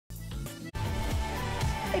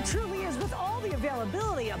It truly is. With all the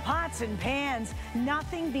availability of pots and pans,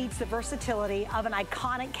 nothing beats the versatility of an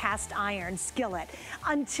iconic cast iron skillet.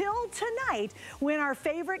 Until tonight, when our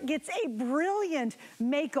favorite gets a brilliant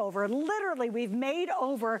makeover. Literally, we've made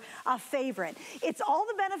over a favorite. It's all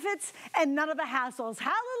the benefits and none of the hassles.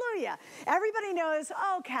 Hallelujah. Everybody knows,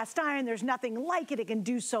 oh, cast iron, there's nothing like it. It can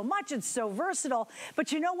do so much. It's so versatile.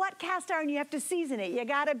 But you know what? Cast iron, you have to season it. You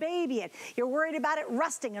got to baby it. You're worried about it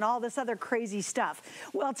rusting and all this other crazy stuff.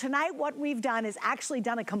 Well, tonight what we've done is actually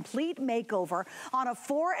done a complete makeover on a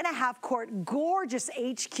 4.5 quart gorgeous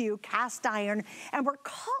HQ cast iron, and we're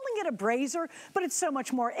calling it a brazier, but it's so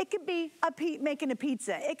much more. It could be making a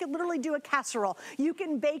pizza. It could literally do a casserole. You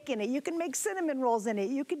can bake in it. You can make cinnamon rolls in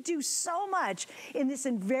it. You could do so much in this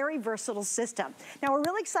very versatile system. Now we're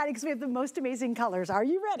really excited because we have the most amazing colors. Are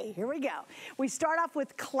you ready? Here we go. We start off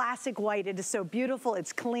with classic white. It is so beautiful.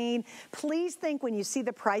 It's clean. Please think when you see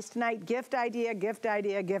the price tonight, gift idea, gift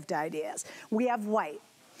idea, gift ideas. We have white.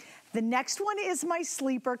 The next one is my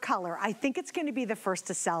sleeper color. I think it's going to be the first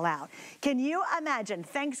to sell out. Can you imagine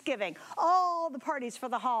Thanksgiving, all the parties for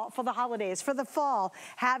the holidays, for the fall,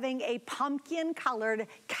 having a pumpkin colored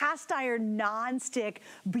cast iron nonstick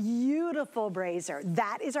beautiful brazier?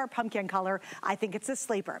 That is our pumpkin color. I think it's a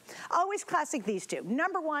sleeper. Always classic, these two.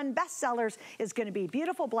 Number one best sellers is going to be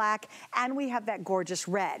beautiful black, and we have that gorgeous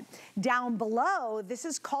red. Down below, this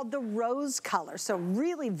is called the rose color. So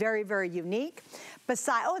really very, very unique.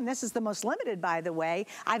 Oh, and this is the most limited, by the way.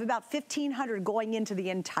 I have about 1,500 going into the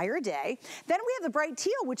entire day. Then we have the bright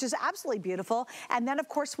teal, which is absolutely beautiful. And then, of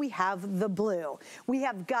course, we have the blue. We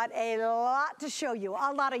have got a lot to show you.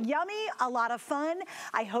 A lot of yummy, a lot of fun.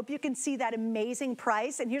 I hope you can see that amazing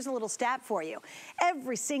price. And here's a little stat for you.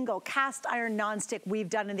 Every single cast iron nonstick we've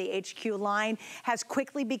done in the HQ line has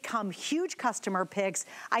quickly become huge customer picks.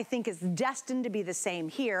 I think is destined to be the same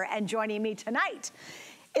here. And joining me tonight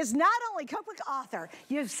is not only cookbook author,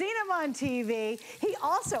 you've seen him on TV, he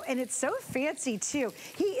also, and it's so fancy too,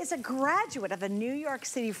 he is a graduate of the New York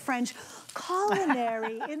City French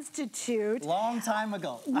Culinary Institute. Long time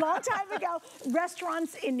ago. Long time ago.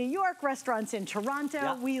 Restaurants in New York, restaurants in Toronto.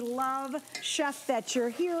 Yeah. We love, Chef, that you're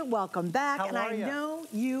here. Welcome back. How and are I you? know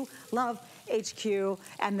you love HQ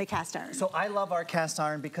and the cast iron. So I love our cast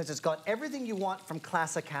iron because it's got everything you want from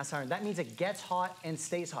classic cast iron. That means it gets hot and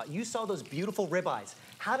stays hot. You saw those beautiful ribeyes.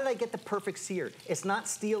 How did I get the perfect sear? It's not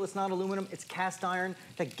steel, it's not aluminum, it's cast iron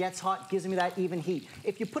that gets hot, gives me that even heat.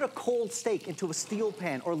 If you put a cold steak into a steel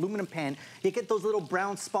pan or aluminum pan, you get those little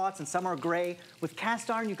brown spots and some are gray. With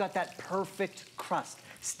cast iron, you got that perfect crust.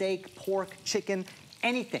 Steak, pork, chicken,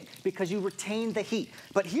 anything, because you retain the heat.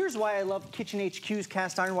 But here's why I love KitchenHQ's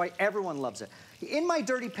cast iron, why everyone loves it. In my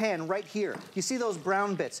dirty pan right here, you see those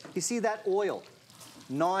brown bits, you see that oil,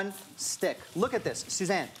 non-stick. Look at this,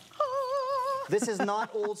 Suzanne. This is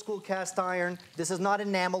not old school cast iron. This is not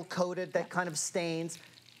enamel coated that kind of stains.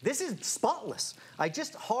 This is spotless. I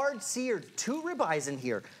just hard seared 2 ribeyes in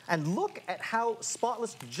here, and look at how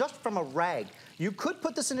spotless just from a rag. You could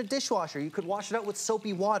put this in a dishwasher. You could wash it out with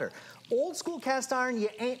soapy water. Old school cast iron, you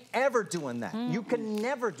ain't ever doing that. You can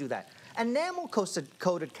never do that. Enamel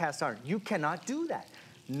coated cast iron, you cannot do that.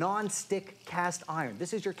 Non-stick cast iron.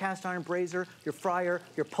 This is your cast iron brazier, your fryer,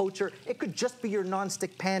 your poacher. It could just be your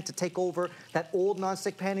non-stick pan to take over that old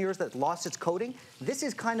non-stick pan of yours that lost its coating. This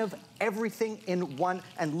is kind of everything in one,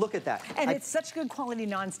 and look at that. And it's such good quality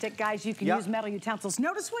non-stick, guys. You can use metal utensils.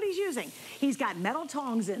 Notice what he's using. He's got metal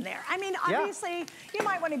tongs in there. I mean, obviously, you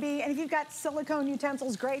might want to be, and if you've got silicone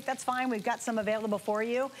utensils, great, that's fine. We've got some available for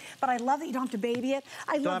you. But I love that you don't have to baby it.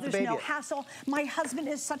 I love there's no hassle. My husband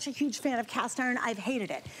is such a huge fan of cast iron. I've hated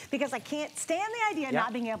it because I can't stand the idea of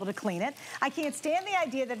not being able to clean it. I can't stand the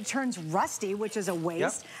idea that it turns rusty, which is a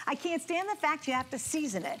waste. I can't stand the fact you have to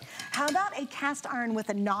season it. How about a cast iron with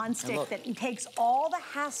a non-stick that takes all the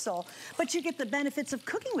hassle, but you get the benefits of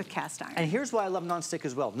cooking with cast iron? And here's why I love non-stick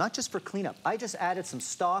as well, not just for cleanup. I just added some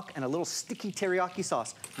stock and a little sticky teriyaki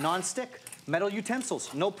sauce. Non-stick, metal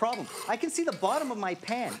utensils, no problem. I can see the bottom of my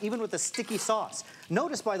pan, even with the sticky sauce.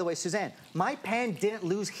 Notice, by the way, Suzanne, my pan didn't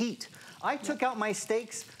lose heat. I took out my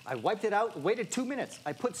steaks, I wiped it out, waited 2 minutes.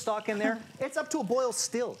 I put stock in there. It's up to a boil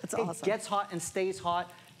still. That's awesome. It gets hot and stays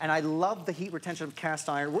hot, and I love the heat retention of cast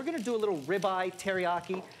iron. We're gonna do a little ribeye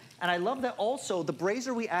teriyaki, and I love that also the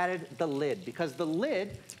brazier we added the lid, because the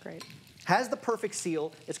lid has the perfect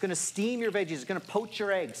seal. It's gonna steam your veggies, it's gonna poach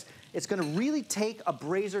your eggs. It's gonna really take a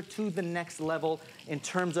brazier to the next level in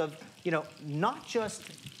terms of, you know, not just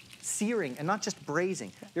searing and not just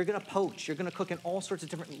braising. You're gonna poach, you're gonna cook in all sorts of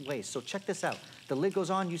different ways. So check this out. The lid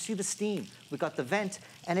goes on, you see the steam. We got the vent,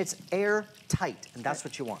 and it's airtight, and that's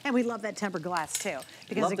what you want. And we love that tempered glass too,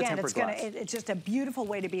 because again, it's just a beautiful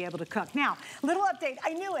way to be able to cook. Now, little update,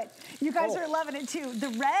 I knew it. You guys are loving it too. The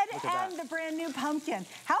red and the brand new pumpkin.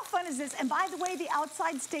 How fun is this? And by the way, the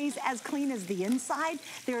outside stays as clean as the inside.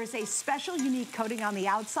 There is a special unique coating on the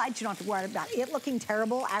outside. You don't have to worry about it looking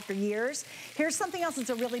terrible after years. Here's something else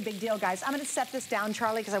that's a really big deal, guys. I'm gonna set this down,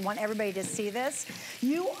 Charlie, because I want everybody to see this.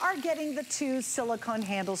 You are getting the 2 silicone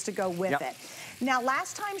handles to go with it. Now,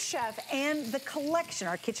 last time Chef and the collection,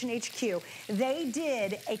 our KitchenHQ, they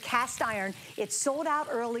did a cast iron. It sold out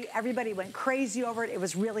early. Everybody went crazy over it. It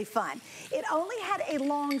was really fun. It only had a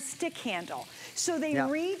long stick handle. So they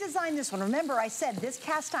redesigned this one. Remember, I said this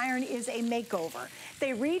cast iron is a makeover. They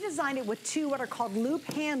redesigned it with 2 what are called loop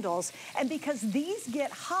handles. And because these get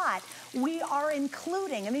hot, we are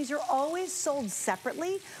including, and these are always sold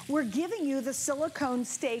separately, we're giving you the silicone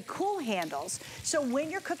stay cool handles. So when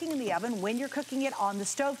you're cooking in the oven, when you're cooking it on the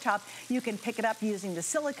stovetop, you can pick it up using the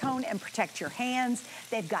silicone and protect your hands.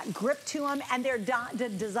 They've got grip to them, and they're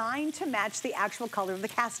designed to match the actual color of the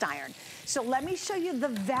cast iron. So let me show you the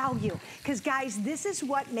value, because guys, this is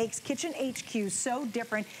what makes KitchenHQ so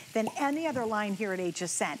different than any other line here at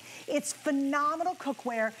HSN. It's phenomenal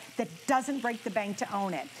cookware that doesn't break the bank to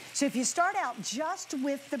own it. So if you start out just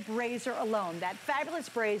with the brazier alone, that fabulous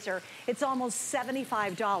brazier, it's almost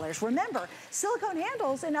 $75. Remember, silicone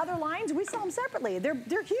handles in other lines, we sell them separately. They're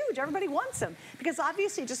huge, everybody wants them, because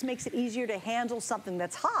obviously it just makes it easier to handle something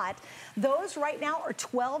that's hot. Those right now are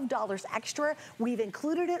 $12 extra. We've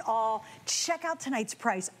included it all. Check out tonight's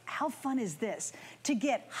price. How fun is this? To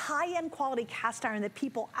get high-end quality cast iron that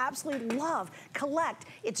people absolutely love, collect.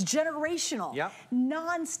 It's generational,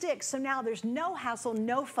 non-stick. So now there's no hassle,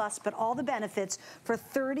 no fuss, but all the benefits for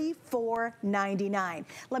 $34.99.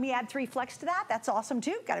 Let me add 3 flex to that. That's awesome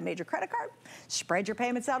too. Got a major credit card. Spread your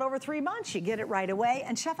payments out over 3 months. You get it right away.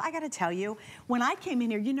 And Chef, I got to tell you, when I came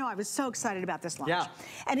in here, you know I was so excited about this launch.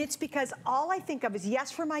 And it's because all I think of is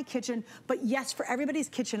yes for my kitchen, but yes for everybody's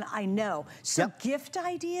kitchen I know. So gift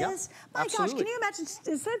ideas, my gosh, can you imagine,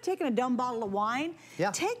 instead of taking a dumb bottle of wine,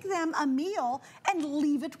 take them a meal and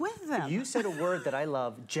leave it with them. You said a word that I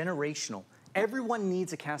love, generational. Everyone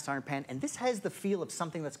needs a cast iron pan, and this has the feel of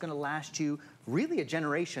something that's gonna last you really a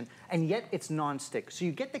generation, and yet it's non-stick. So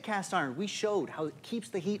you get the cast iron. We showed how it keeps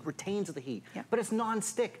the heat, retains the heat, but it's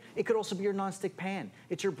non-stick. It could also be your non-stick pan.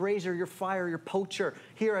 It's your brazier, your fire, your poacher.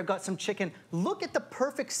 Here, I've got some chicken. Look at the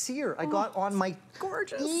perfect sear I got on my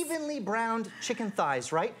evenly browned chicken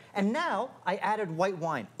thighs, right? And now I added white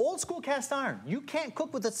wine. Old school cast iron. You can't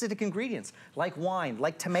cook with acidic ingredients like wine,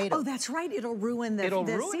 like tomato. Oh, that's right. It'll ruin the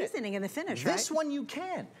seasoning and the finish, right? This one you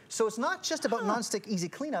can. So it's not just about non-stick easy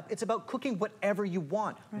cleanup. It's about cooking whatever you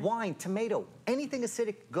want. Wine, tomato, anything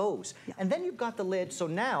acidic goes. And then you've got the lid. So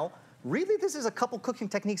now, really this is a couple cooking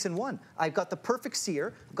techniques in one. I've got the perfect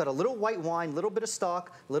sear. I've got a little white wine, a little bit of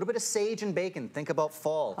stock, a little bit of sage and bacon. Think about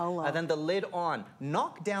fall. And then the lid on.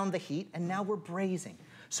 Knock down the heat, and now we're braising.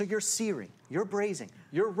 So you're searing, you're braising,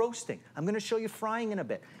 you're roasting. I'm gonna show you frying in a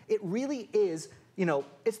bit. It really is, you know,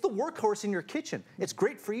 it's the workhorse in your kitchen. It's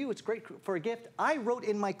great for you, it's great for a gift. I wrote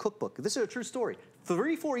in my cookbook, this is a true story,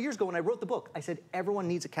 3-4 years ago when I wrote the book, I said everyone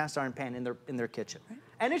needs a cast iron pan in their kitchen.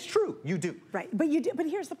 And it's true, you do. But you do, but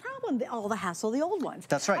here's the problem, all the hassle, the old ones.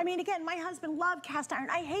 That's right. I mean, again, my husband loved cast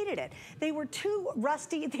iron. I hated it. They were too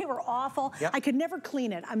rusty, they were awful. I could never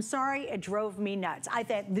clean it. I'm sorry, it drove me nuts. I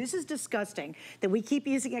thought, this is disgusting that we keep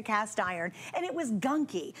using a cast iron, and it was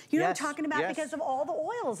gunky. You know what I'm talking about? Because of all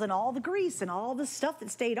the oils and all the grease and all the stuff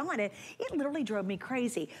that stayed on it. It literally drove me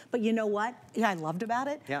crazy. But you know what I loved about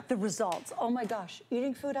it? The results. Oh my gosh,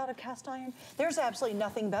 eating food out of cast iron, there's absolutely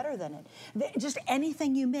nothing better than it. Just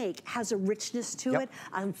anything you make has a richness to it.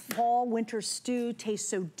 A fall winter stew tastes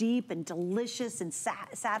so deep and delicious and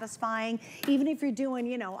satisfying. Even if you're doing,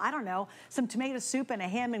 you know, I don't know, some tomato soup and a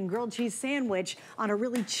ham and grilled cheese sandwich on a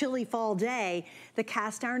really chilly fall day, the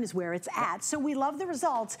cast iron is where it's at. So we love the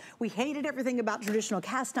results. We hated everything about traditional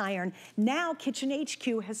cast iron. Now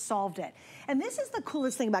KitchenHQ has solved it. And this is the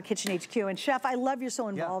coolest thing about KitchenHQ. And Chef, I love you're so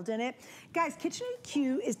involved in it. Guys,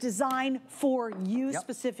 KitchenHQ is designed for you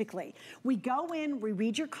specifically. We go in, we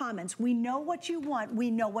read your comments, we know what you want, we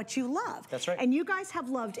know what you love. That's right. And you guys have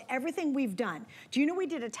loved everything we've done. Do you know we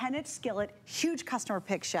did a 10-inch skillet, huge customer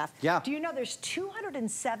pick, Chef. Do you know there's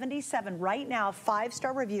 277 right now,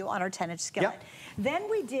 5-star review on our 10-inch skillet. Then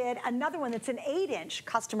we did another one that's an 8-inch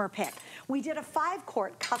customer pick. We did a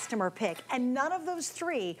 5-quart customer pick, and none of those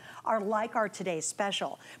three are like our today's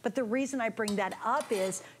special. But the reason I bring that up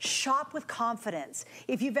is shop with confidence.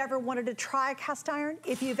 If you've ever wanted to try a cast iron,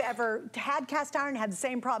 if you've ever had cast iron, had the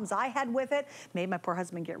same problems I had with it, made my poor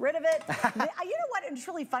husband get rid of it. You know what, it's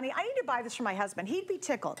really funny. I need to buy this for my husband. He'd be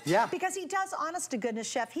tickled. Yeah. Because he does, honest to goodness,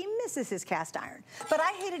 Chef, he misses his cast iron. But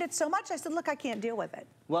I hated it so much, I said, look, I can't deal with it.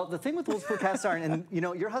 Well, the thing with old school cast iron, and you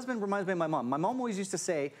know, your husband reminds me of my mom. My mom always used to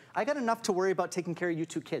say, I got enough to worry about taking care of you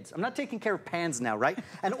two kids. I'm not taking care of pans now, right?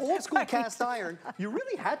 And old school cast iron, you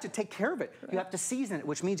really had to take care of it. You have to season it,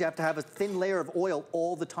 which means you have to have a thin layer of oil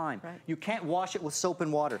all the time. Right. You can't wash it with soap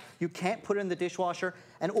and water. You can't put it in the dishwasher.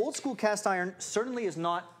 And old school cast iron certainly is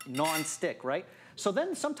not non-stick, right? So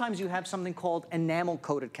then sometimes you have something called enamel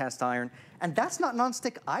coated cast iron, and that's not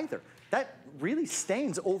non-stick either. That really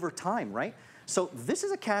stains over time, right? So this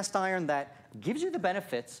is a cast iron that gives you the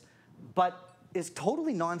benefits, but is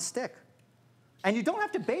totally non-stick. And you don't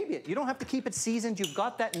have to baby it. You don't have to keep it seasoned. You've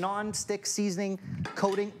got that non-stick seasoning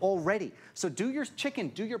coating already. So do your chicken,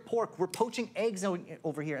 do your pork. We're poaching eggs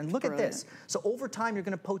over here. And look at this. So over time, you're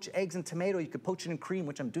gonna poach eggs and tomato. You could poach it in cream,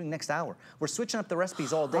 which I'm doing next hour. We're switching up the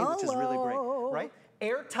recipes all day, which is really great, right?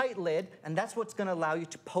 Airtight lid, and that's what's gonna allow you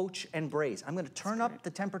to poach and braise. I'm gonna turn up the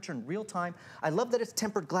temperature in real time. I love that it's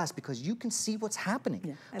tempered glass because you can see what's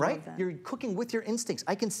happening, right? You're cooking with your instincts.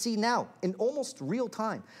 I can see now in almost real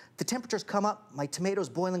time. The temperature's come up, my tomato's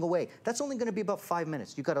boiling away. That's only gonna be about 5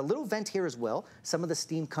 minutes. You've got a little vent here as well. Some of the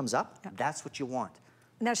steam comes up. That's what you want.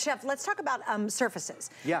 Now, Chef, let's talk about surfaces.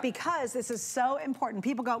 Because this is so important.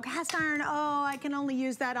 People go, cast iron, oh, I can only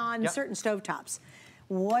use that on certain stovetops.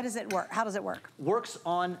 What does it work? How does it work? Works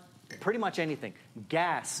on pretty much anything.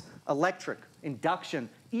 Gas, electric, induction,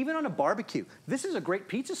 even on a barbecue. This is a great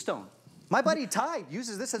pizza stone. My buddy Ty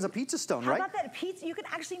uses this as a pizza stone, right? How about that pizza? You can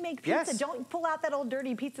actually make pizza. Don't pull out that old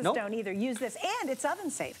dirty pizza stone either. Use this, and it's oven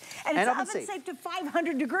safe. And it's oven safe to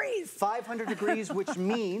 500 degrees. 500 degrees, which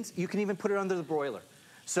means you can even put it under the broiler.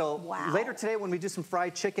 So later today when we do some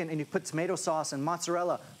fried chicken and you put tomato sauce and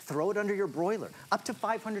mozzarella, throw it under your broiler. Up to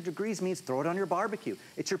 500 degrees means throw it on your barbecue.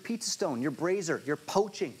 It's your pizza stone, your braiser, you're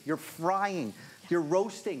poaching, you're frying, you're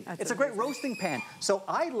roasting. It's a great roasting pan. So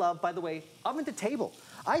I love, by the way, oven to table.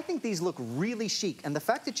 I think these look really chic, and the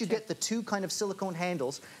fact that you get the two kind of silicone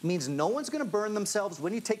handles means no one's gonna burn themselves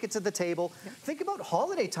when you take it to the table. Think about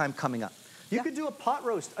holiday time coming up. You could do a pot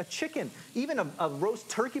roast, a chicken, even a roast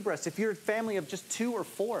turkey breast if you're a family of just 2 or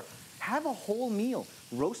 4. Have a whole meal.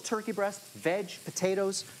 Roast turkey breast, veg,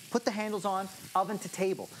 potatoes, put the handles on, oven to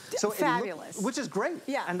table. So fabulous. Which is great.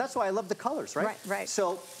 Yeah. And that's why I love the colors, right? Right.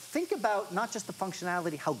 So think about not just the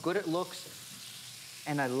functionality, how good it looks,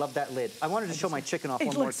 and I love that lid. I wanted to show my chicken off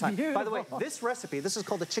one more time. Beautiful. By the way, this recipe, this is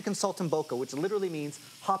called the chicken saltimbocca, which literally means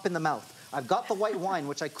hop in the mouth. I've got the white wine,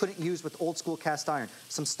 which I couldn't use with old school cast iron,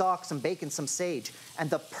 some stock, some bacon, some sage, and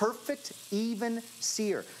the perfect even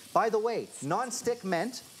sear. By the way, non-stick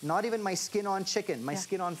meant not even my skin on chicken, my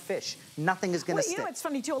skin on fish. Nothing is gonna stick. You know, it's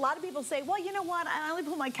funny too. A lot of people say, well, you know what? I only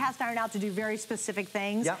pull my cast iron out to do very specific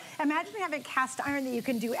things. Imagine having cast iron that you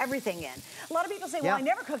can do everything in. A lot of people say, well, I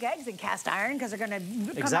never cook eggs in cast iron because they're gonna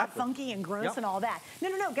come out funky and gross and all that.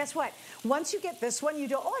 No, guess what? Once you get this one, you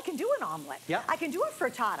do, oh, I can do an omelet. I can do a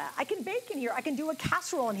frittata. I can bake in here. I can do a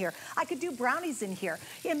casserole in here. I could do brownies in here.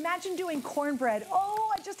 Imagine doing cornbread.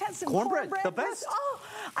 Oh, I just had some cornbread. The best.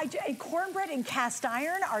 Cornbread in cast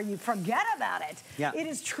iron, you forget about it. It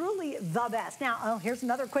is truly the best. Now, here's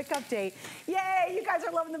another quick update. Yay, you guys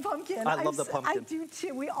are loving the pumpkin. I love the pumpkin. I do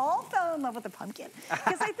too. We all fell in love with the pumpkin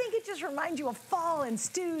because I think it just reminds you of fall and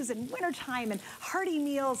stews and wintertime and hearty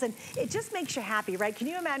meals, and it just makes you happy, right? Can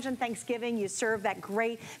you imagine Thanksgiving, you serve that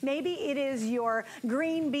great, maybe it is your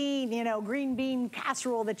green bean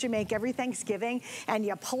casserole that you make every Thanksgiving, and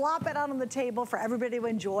you plop it out on the table for everybody to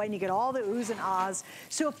enjoy, and you get all the oohs and ahs.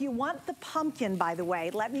 So if you want the pumpkin, by the way,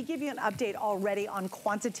 let me give you an update already on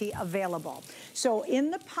quantity available. So in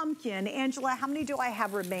the pumpkin, Angela, how many do I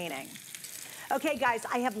have remaining? Okay, guys,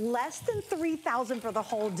 I have less than 3,000 for the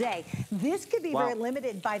whole day. This could be very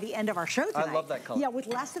limited by the end of our show tonight. I love that color. Yeah, with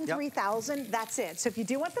less than 3,000, that's it. So if you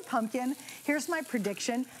do want the pumpkin, here's my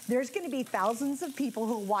prediction. There's gonna be thousands of people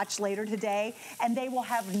who watch later today, and they will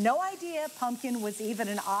have no idea pumpkin was even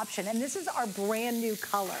an option. And this is our brand new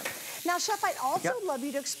color. Now, Chef, I'd also love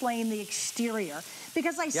you to explain the exterior,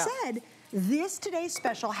 because I said, this today's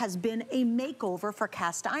special has been a makeover for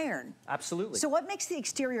cast iron. Absolutely. So what makes the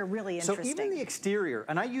exterior really interesting? So even the exterior,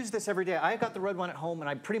 and I use this every day. I got the red one at home and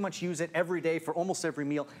I pretty much use it every day for almost every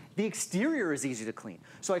meal. The exterior is easy to clean.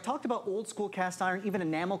 So I talked about old school cast iron, even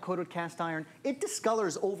enamel coated cast iron. It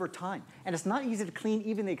discolors over time and it's not easy to clean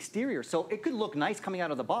even the exterior. So it could look nice coming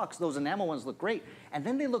out of the box. Those enamel ones look great. And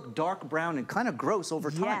then they look dark brown and kind of gross over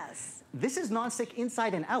time. Yes. This is nonstick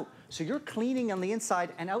inside and out. So you're cleaning on the inside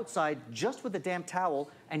and outside just with a damp towel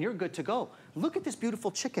and you're good to go. Look at this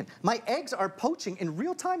beautiful chicken. My eggs are poaching in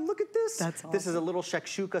real time. Look at this. That's awesome. This is a little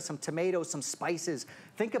shakshuka, some tomatoes, some spices.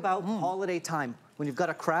 Think about holiday time when you've got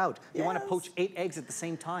a crowd. You want to poach 8 eggs at the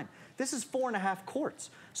same time. This is 4.5 quarts.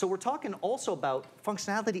 So we're talking also about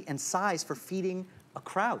functionality and size for feeding a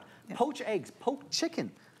crowd. Poach eggs, poach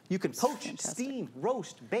chicken. You can poach, steam,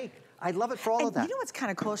 roast, bake. I love it for all of that. You know what's kind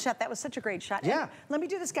of cool, Chef? That was such a great shot. Yeah. And let me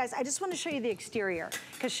do this, guys. I just want to show you the exterior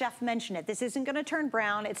because Chef mentioned it. This isn't going to turn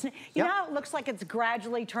brown. It's you know how it looks like it's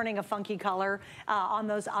gradually turning a funky color on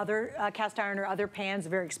those other cast iron or other pans, the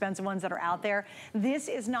very expensive ones that are out there. This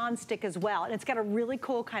is non-stick as well, and it's got a really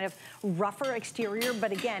cool kind of rougher exterior.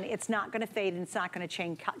 But again, it's not going to fade and it's not going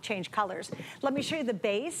to change colors. Let me show you the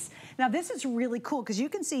base. Now this is really cool because you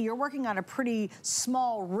can see you're working on a pretty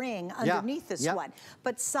small ring underneath this one,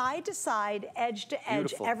 but side to side, edge to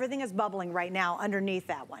edge, everything is bubbling right now underneath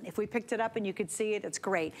that one. If we picked it up and you could see it, it's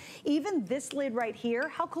great. Even this lid right here,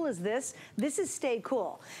 how cool is this? This is Stay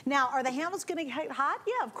Cool. Now, are the handles gonna get hot?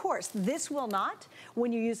 Yeah, of course. This will not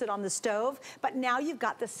when you use it on the stove, but now you've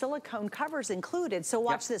got the silicone covers included. So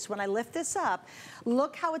watch this, when I lift this up,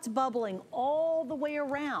 look how it's bubbling all the way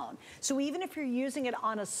around. So even if you're using it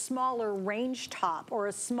on a smaller range top or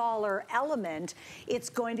a smaller element, it's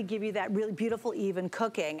going to give you that really beautiful, even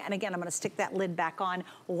cooking. And again, I'm gonna stick that lid back on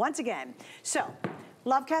once again. So,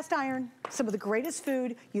 love cast iron, some of the greatest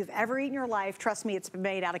food you've ever eaten in your life. Trust me, it's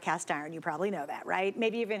made out of cast iron. You probably know that, right?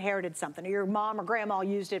 Maybe you've inherited something, or your mom or grandma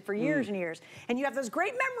used it for years and years, and you have those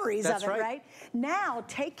great memories of it, right? Now,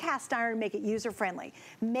 take cast iron, make it user-friendly.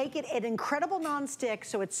 Make it an incredible non-stick,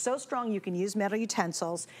 so it's so strong you can use metal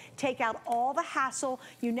utensils. Take out all the hassle.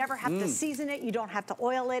 You never have to season it. You don't have to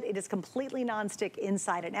oil it. It is completely non-stick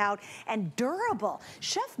inside and out, and durable.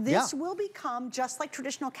 Chef, this will become, just like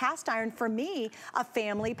traditional cast iron, for me, a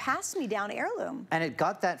family pass-me-down heirloom. And it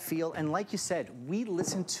got that feel, and like you said, we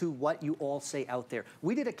listen to what you all say out there.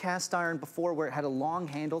 We did a cast iron before where it had a long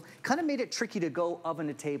handle, kind of made it tricky to go oven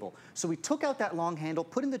to table. So we took out that long handle,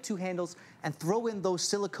 put in the 2 handles, and throw in those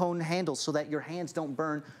silicone handles so that your hands don't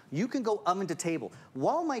burn. You can go oven to table.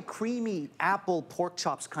 While my creamy apple pork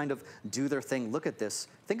chops kind of do their thing, look at this.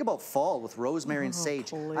 Think about fall with rosemary and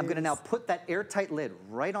sage. I'm gonna now put that airtight lid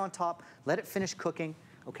right on top, let it finish cooking,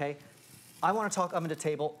 okay? I want to talk oven to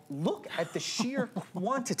table. Look at the sheer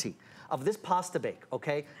quantity of this pasta bake,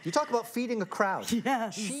 okay? You talk about feeding a crowd.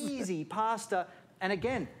 Cheesy pasta. And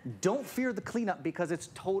again, don't fear the cleanup because it's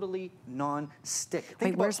totally non-stick.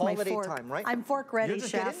 Think about holiday time, right? I'm fork ready, Chef.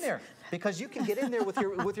 Chef. Get in there because you can get in there with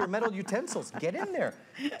your metal utensils. Get in there.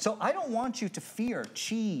 So I don't want you to fear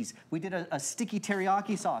cheese. We did a sticky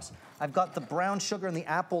teriyaki sauce. I've got the brown sugar and the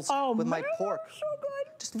apples with my pork. So good.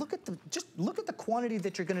 Just look at the quantity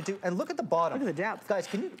that you're gonna do, and look at the bottom. Look at the depth. Guys,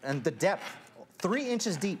 can you, and the depth, 3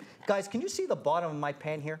 inches deep. Guys, can you see the bottom of my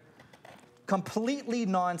pan here? Completely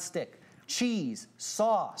non-stick. Cheese,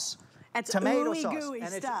 sauce, tomato sauce,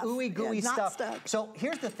 and it's ooey gooey stuff. So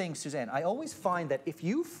here's the thing, Suzanne, I always find that if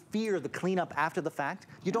you fear the cleanup after the fact,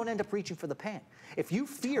 you don't end up reaching for the pan. If you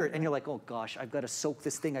fear it and you're like, oh gosh, I've got to soak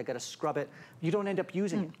this thing, I've got to scrub it, you don't end up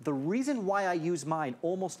using it. The reason why I use mine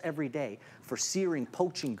almost every day for searing,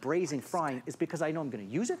 poaching, braising, frying is because I know I'm going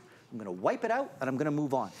to use it, I'm gonna wipe it out, and I'm gonna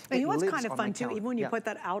move on. And you know what's kind of fun too, even when you put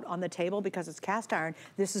that out on the table, because it's cast iron,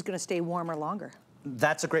 this is gonna stay warmer longer.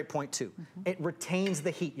 That's a great point too. It retains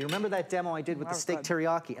the heat. You remember that demo I did with the steak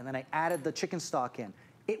teriyaki, and then I added the chicken stock in.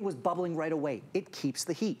 It was bubbling right away. It keeps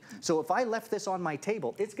the heat. So if I left this on my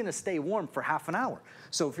table, it's gonna stay warm for half an hour.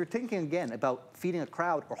 So if you're thinking again about feeding a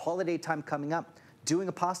crowd or holiday time coming up, doing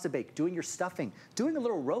a pasta bake, doing your stuffing, doing a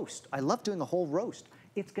little roast. I love doing a whole roast.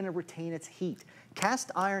 It's gonna retain its heat.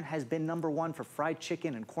 Cast iron has been #1 for fried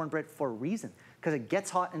chicken and cornbread for a reason, because it gets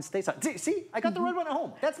hot and stays hot. See, I got the red one at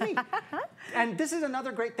home. That's me. And this is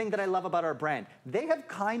another great thing that I love about our brand. They have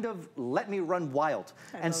kind of let me run wild.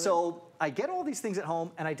 And so I get all these things at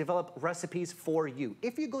home and I develop recipes for you.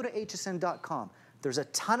 If you go to hsn.com, there's a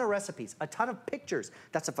ton of recipes, a ton of pictures.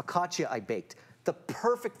 That's a focaccia I baked. The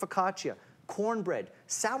perfect focaccia. Cornbread,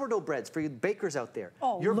 sourdough breads for you bakers out there.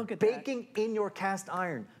 Oh, you're baking in your cast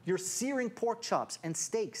iron. You're searing pork chops and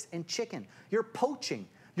steaks and chicken. You're poaching.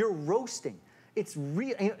 You're roasting. It's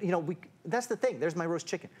real, you know, that's the thing. There's my roast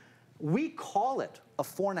chicken. We call it a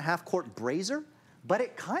 4.5 quart braiser, but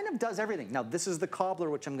it kind of does everything. Now, this is the cobbler,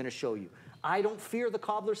 which I'm gonna show you. I don't fear the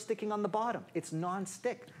cobbler sticking on the bottom. It's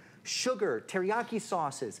non-stick. Sugar, teriyaki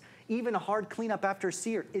sauces, even a hard cleanup after a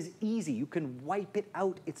sear is easy. You can wipe it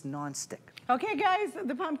out. It's non-stick. Okay, guys,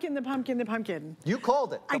 the pumpkin, the pumpkin, the pumpkin. You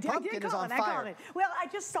called it. The I did pumpkin is call on it. fire. I called it. Well, I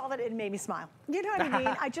just saw that it made me smile. You know what I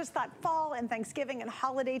mean? I just thought fall and Thanksgiving and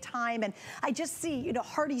holiday time, and I just see, you know,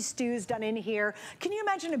 hearty stews done in here. Can you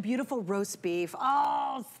imagine a beautiful roast beef?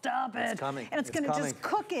 Oh, stop it. It's coming. And it's going to just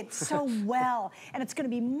cook it so well, and it's going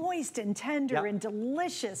to be moist and tender and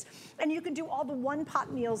delicious. And you can do all the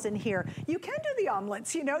one-pot meals in here. You can do the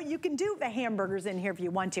omelets, you know. You can do the hamburgers in here if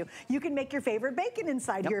you want to. You can make your favorite bacon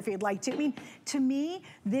inside here if you'd like to. I mean, to me,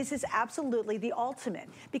 this is absolutely the ultimate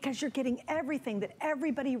because you're getting everything that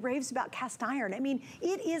everybody raves about cast iron. I mean,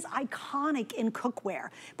 it is iconic in cookware,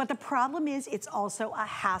 but the problem is it's also a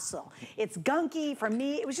hassle. It's gunky. For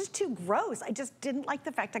me, it was just too gross. I just didn't like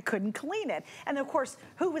the fact I couldn't clean it. And of course,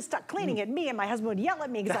 who was stuck cleaning it? Me, and my husband would yell at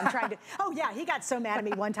me because I'm trying to, oh yeah, he got so mad at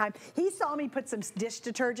me one time. He saw me put some dish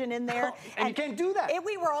detergent in there. And you can't do that.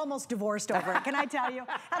 We were almost divorced over it, can I tell you?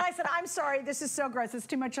 And I said, I'm sorry, this is so gross. It's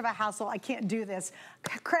too much of a hassle. I can't do this.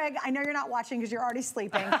 Craig, I know you're not watching because you're already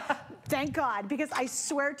sleeping. Thank God, because I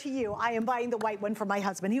swear to you, I am buying the white one for my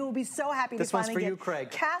husband. He will be so happy to finally get you, Craig.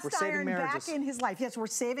 cast iron back in his life. Yes, we're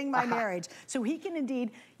saving my marriage so he can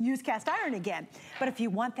indeed use cast iron again. But if you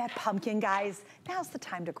want that pumpkin, guys, now's the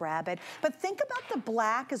time to grab it. But think about the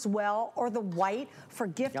black as well, or the white for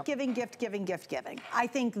gift giving, gift giving, gift giving. I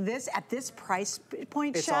think this, at this price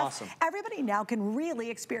point, it's Chef, awesome. Everybody now can really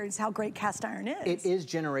experience how great cast iron is. It is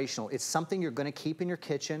generational. It's something you're gonna keep in your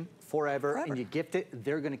kitchen forever, and you gift it,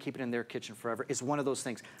 they're gonna keep it in their kitchen forever. It's one of those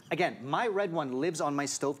things. Again, my red one lives on my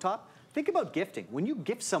stovetop. Think about gifting. When you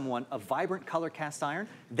gift someone a vibrant color cast iron,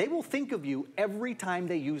 they will think of you every time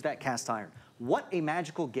they use that cast iron. What a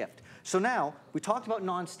magical gift. So now, we talked about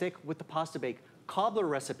non-stick with the pasta bake. Cobbler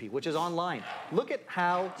recipe, which is online. Look at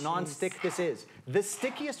how non-stick this is. The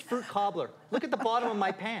stickiest fruit cobbler. Look at the bottom of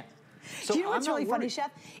my pan. So do you know what's really funny, Chef?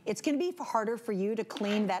 It's going to be harder for you to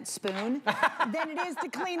clean that spoon than it is to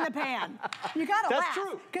clean the pan. You got to laugh. That's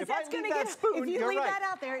true. Because that's going to get, if you leave that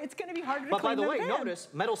out there, it's going to be harder to clean the pan. But by the way, notice,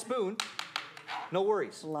 metal spoon, no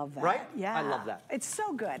worries. Love that. Right? Yeah. I love that. It's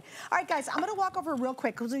so good. All right, guys, I'm going to walk over real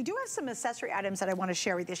quick because we do have some accessory items that I want to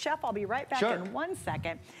share with you. Chef, I'll be right back in 1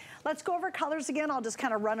 second. Let's go over colors again. I'll just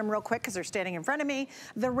kind of run them real quick because they're standing in front of me.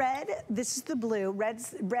 The red, this is the blue.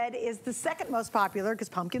 Red is the second most popular because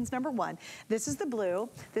pumpkin's #1. This is the blue.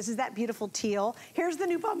 This is that beautiful teal. Here's the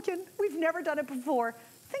new pumpkin. We've never done it before.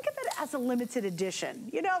 Think of it as a limited edition.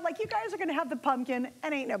 You know, like you guys are gonna have the pumpkin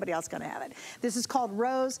and ain't nobody else gonna have it. This is called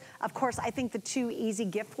Rose. Of course, I think the two easy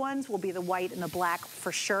gift ones will be the white and the black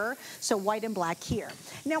for sure. So white and black here.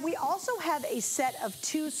 Now we also have a set of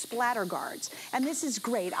 2 splatter guards, and this is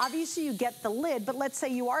great. Obviously you get the lid, but let's say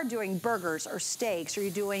you are doing burgers or steaks or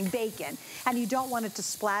you're doing bacon and you don't want it to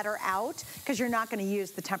splatter out because you're not gonna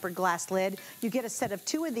use the tempered glass lid. You get a set of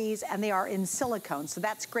 2 of these and they are in silicone. So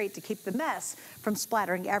that's great to keep the mess from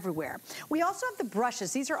splattering everywhere. We also have the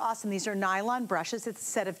brushes. These are awesome. These are nylon brushes. It's a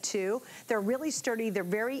set of 2. They're really sturdy. They're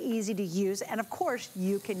very easy to use. And of course,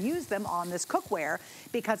 you can use them on this cookware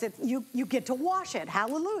because you get to wash it.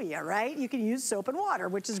 Hallelujah, right? You can use soap and water,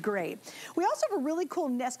 which is great. We also have a really cool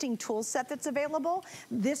nesting tool set that's available.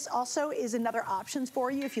 This also is another option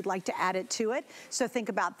for you if you'd like to add it to it. So think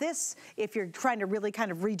about this. If you're trying to really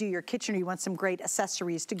kind of redo your kitchen or you want some great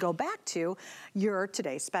accessories to go back to your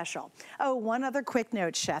today's special. Oh, one other quick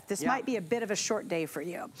note, Chef. This might be a bit of a short day for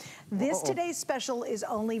you. This today's special is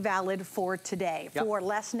only valid for today, for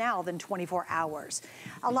less now than 24 hours.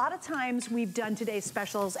 A lot of times we've done today's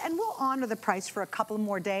specials and we'll honor the price for a couple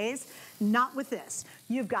more days. Not with this.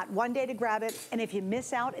 You've got 1 day to grab it, and if you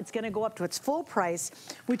miss out, it's gonna go up to its full price,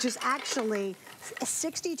 which is actually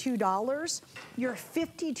 $62. You're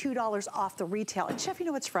 $52 off the retail. And Chef, you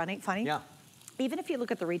know what's funny? Yeah. Even if you look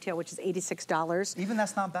at the retail, which is $86. Even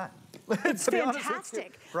that's not bad. It's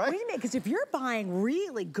fantastic. Right? Because if you're buying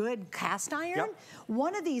really good cast iron,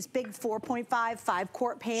 one of these big 4.5,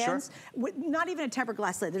 5-quart pans, with not even a tempered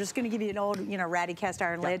glass lid, they're just gonna give you an old, you know, ratty cast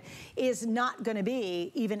iron lid, is not gonna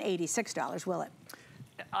be even $86, will it?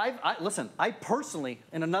 Listen, I personally,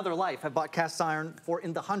 in another life, have bought cast iron for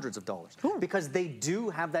in the hundreds of dollars because they do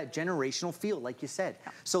have that generational feel, like you said.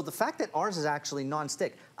 So the fact that ours is actually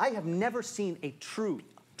non-stick, I have never seen a true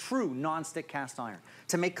true non-stick cast iron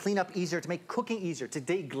to make cleanup easier, to make cooking easier, to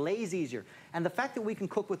deglaze easier. And the fact that we can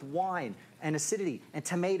cook with wine and acidity and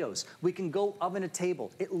tomatoes, we can go oven to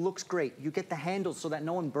table. It looks great. You get the handles so that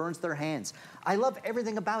no one burns their hands. I love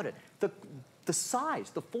everything about it. The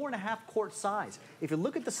size, the 4.5 quart size. If you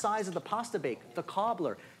look at the size of the pasta bake, the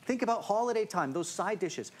cobbler, think about holiday time, those side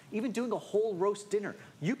dishes, even doing a whole roast dinner.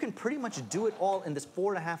 You can pretty much do it all in this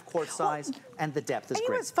 4.5 quart size, and the depth is great.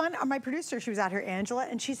 You know what's fun? My producer, she was out here, Angela,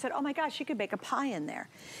 and she said, oh my gosh, you could bake a pie in there.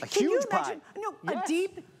 Can huge you pie. imagine? No, yes. A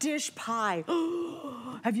deep dish pie.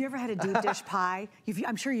 Have you ever had a deep dish pie?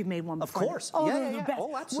 I'm sure you've made one before. Of course. Oh, yeah, they're the best.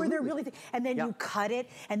 Oh, absolutely. Where they're really and then you cut it,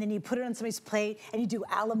 and then you put it on somebody's plate, and you do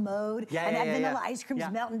a la mode, and that vanilla ice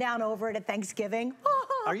cream's melting down over it at Thanksgiving.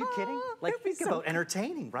 Are you kidding? Like, think about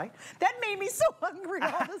entertaining, right? That made me so hungry all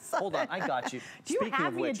of a sudden. Hold on, I got you. Do you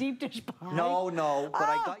have me a deep dish pie? No, but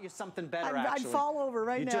I got you something better, actually. I'd fall over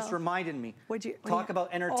right now. You just reminded me. What'd you Talk about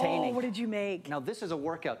entertaining. Oh, what did you make? Now, this is a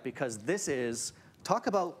workout because this is, talk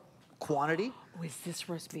about quantity. Oh, is this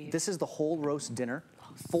roast beef? This is the whole roast dinner.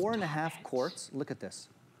 4.5 quarts. Look at this.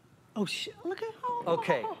 Oh, look at how.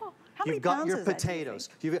 Okay. How many You've got pounds your is that, potatoes.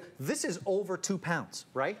 This is over 2 pounds,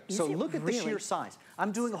 right? Is so it look at really? the sheer size.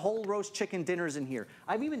 I'm doing whole roast chicken dinners in here.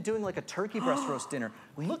 I'm even doing like a turkey breast roast dinner.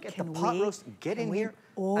 Look at the pot roast. Get in here,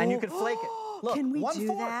 and you can flake it. Look, can we do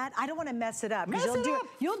that? I don't want to mess it up.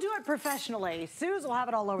 You'll do it professionally. Suze will have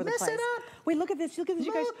it all over the place. Mess it up. Wait, look at this. Look at this,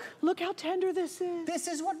 you guys. Look how tender this is. This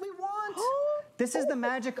is what we want. This is the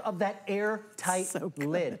magic of that airtight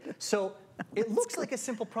lid. So it looks like a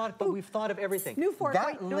simple product, but we've thought of everything. New fork. That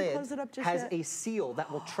Wait, lid don't close it up just has yet. a seal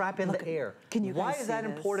that will trap in the air. Can you guys Why is see that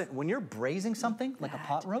this? important? When you're braising something like a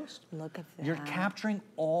pot roast, look at that. You're capturing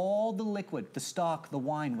all the liquid, the stock, the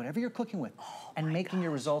wine, whatever you're cooking with, and making your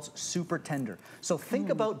results super tender. So think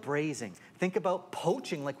about braising. Think about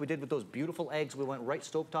poaching like we did with those beautiful eggs. We went right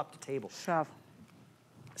stovetop to table. Chef.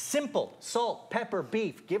 Simple, salt, pepper,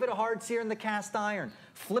 beef. Give it a hard sear in the cast iron.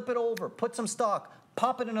 Flip it over, put some stock,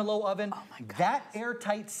 pop it in a low oven. Oh my gosh. That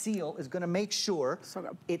airtight seal is gonna make sure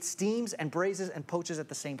it steams and braises and poaches at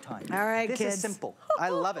the same time. All right, kids. This is simple. I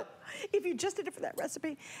love it. If you just did it for that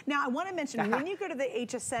recipe. Now, I want to mention, when you go to the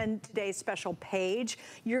HSN Today special page,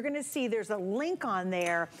 you're going to see there's a link on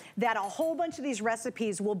there that a whole bunch of these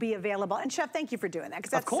recipes will be available. And Chef, thank you for doing that,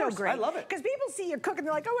 because that's so great. I love it. Because people see you cooking,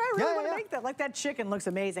 they're like, oh, I really want to make that. Like, that chicken looks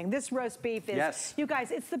amazing. This roast beef is, you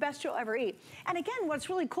guys, it's the best you'll ever eat. And again, what's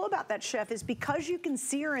really cool about that, Chef, is because you can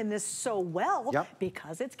sear in this so well,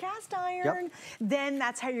 because it's cast iron, then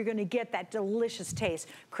that's how you're going to get that delicious taste.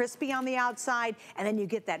 Crispy on the outside, and then you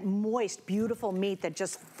get that moist, beautiful meat that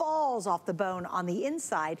just falls off the bone on the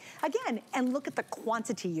inside. Again, and look at the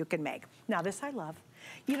quantity you can make. Now, this I love.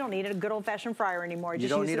 You don't need a good old-fashioned fryer anymore. You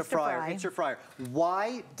don't need a fryer. It's your fryer.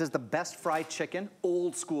 Why does the best fried chicken,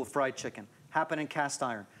 old school fried chicken, happen in cast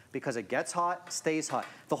iron? Because it gets hot, stays hot.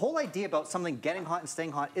 The whole idea about something getting hot and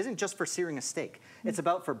staying hot isn't just for searing a steak. It's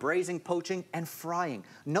about for braising, poaching, and frying.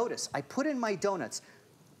 Notice, I put in my donuts.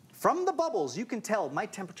 From the bubbles, you can tell my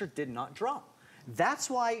temperature did not drop. That's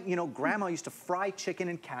why, you know, Grandma used to fry chicken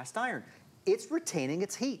in cast iron. It's retaining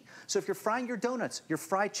its heat. So if you're frying your donuts, your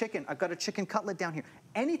fried chicken, I've got a chicken cutlet down here.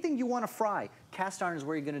 Anything you want to fry, cast iron is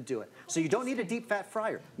where you're going to do it. So you don't need a deep fat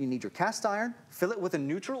fryer. You need your cast iron, fill it with a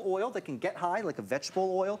neutral oil that can get high, like a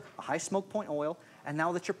vegetable oil, a high smoke point oil, and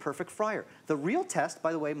now that's your perfect fryer. The real test,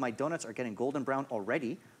 by the way, my donuts are getting golden brown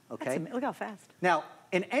already, okay? Look how fast. Now,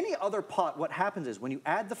 in any other pot, what happens is when you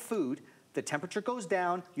add the food, the temperature goes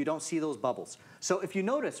down, you don't see those bubbles. So if you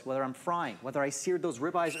notice, whether I'm frying, whether I seared those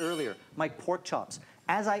ribeyes earlier, my pork chops,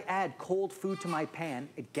 as I add cold food to my pan,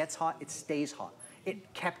 it gets hot, it stays hot.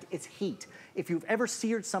 It kept its heat. If you've ever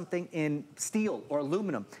seared something in steel or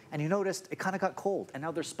aluminum and you noticed it kind of got cold and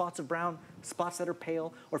now there's spots of brown, spots that are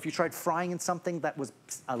pale, or if you tried frying in something that was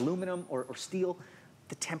aluminum or steel,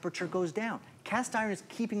 the temperature goes down. Cast iron is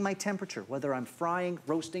keeping my temperature, whether I'm frying,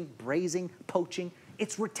 roasting, braising, poaching,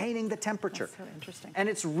 it's retaining the temperature. That's so interesting. And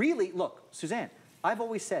it's really, look, Suzanne, I've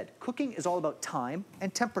always said, cooking is all about time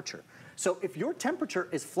and temperature. So if your temperature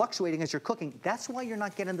is fluctuating as you're cooking, that's why you're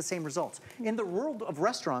not getting the same results. In the world of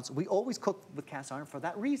restaurants, we always cook with cast iron for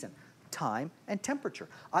that reason. Time and temperature.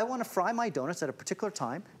 I want to fry my donuts at a particular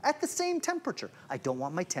time at the same temperature. I don't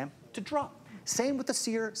want my temp to drop. Same with the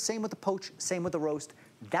sear, same with the poach, same with the roast.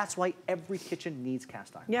 That's why every kitchen needs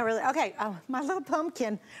cast iron. Yeah, really. Okay, my little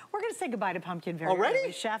pumpkin. We're going to say goodbye to pumpkin very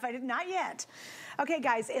early, Chef. Not yet. Okay,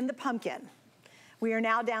 guys, in the pumpkin, We are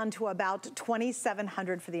now down to about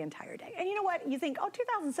 2,700 for the entire day. And you know what? You think, oh,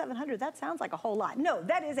 2,700, that sounds like a whole lot. No,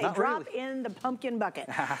 that is a drop in the pumpkin bucket.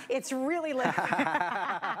 It's really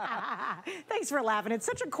Thanks for laughing. It's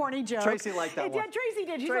such a corny joke. Tracy liked that one. Yeah, Tracy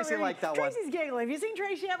did. Tracy liked that one. Tracy's giggling. Have you seen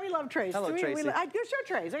Tracy yet? We love Tracy. Hello, Tracy. I gotta show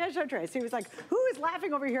Tracy. I gotta show Tracy. He was like, who is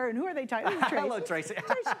laughing over here and who are they talking to? Hello, Tracy.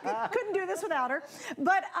 Tracy couldn't do this without her.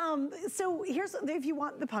 But so here's, if you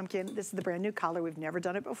want the pumpkin, this is the brand new color. We've never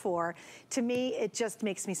done it before. To me, it just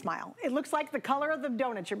makes me smile. It looks like the color of the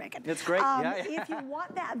donuts you're making. It's great. Yeah. If you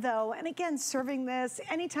want that though, and again, serving this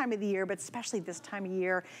any time of the year, but especially this time of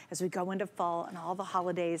year as we go into fall and all the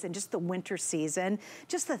holidays and just the winter season,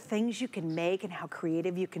 just the things you can make and how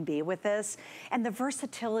creative you can be with this. And the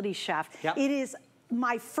versatility, Chef. Yep. It is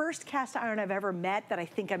my first cast iron I've ever met that I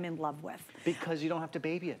think I'm in love with. Because you don't have to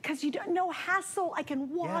baby it. Because you don't, no hassle. I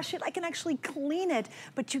can wash it. I can actually clean it.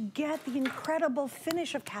 But you get the incredible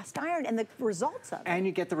finish of cast iron and the results of it. And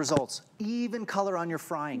you get the results. Even color on your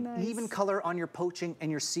frying. Nice. Even color on your poaching and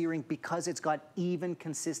your searing because it's got even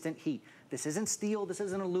consistent heat. This isn't steel, this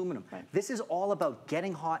isn't aluminum. Right. This is all about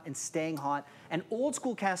getting hot and staying hot. And old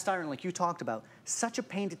school cast iron, like you talked about, such a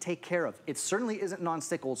pain to take care of. It certainly isn't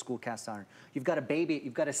non-stick old school cast iron. You've got to baby it,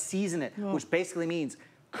 you've got to season it, which basically means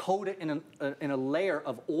coat it in a layer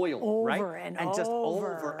of oil, right? And just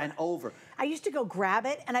over and over. I used to go grab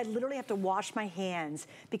it, and I'd literally have to wash my hands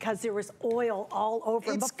because there was oil all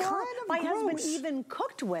over. It's before kind of my gross. husband even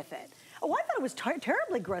cooked with it. Oh, I thought it was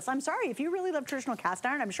terribly gross. I'm sorry. If you really love traditional cast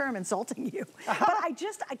iron, I'm sure I'm insulting you. But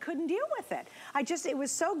I couldn't deal with it. It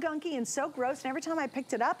was so gunky and so gross, and every time I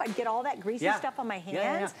picked it up, I'd get all that greasy stuff on my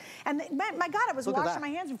hands. And my God, I was washing my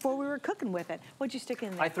hands before we were cooking with it. What'd you stick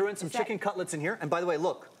in there? I threw in some chicken cutlets in here, and by the way,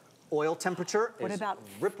 look. Oil temperature is what about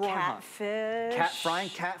rip-roaring hot. Catfish? Frying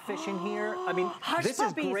catfish in here. I mean, this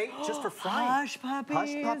is great just for frying. Hush puppies.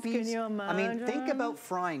 Hush puppies. Can you imagine? I mean, think about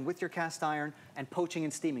frying with your cast iron and poaching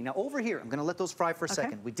and steaming. Now over here, I'm gonna let those fry for a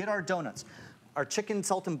second. We did our donuts. Our chicken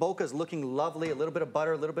saltimbocca is looking lovely, a little bit of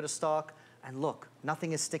butter, a little bit of stock, and look,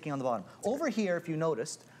 nothing is sticking on the bottom. Over here, if you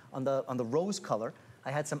noticed, on the rose color, I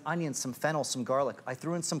had some onions, some fennel, some garlic. I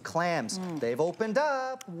threw in some clams. They've opened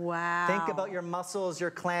up. Wow. Think about your mussels, your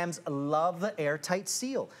clams. Love the airtight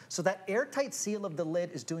seal. So that airtight seal of the lid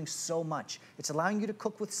is doing so much. It's allowing you to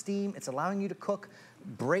cook with steam. It's allowing you to cook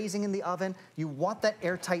braising in the oven. You want that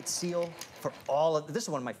airtight seal for all of, this is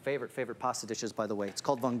one of my favorite pasta dishes, by the way. It's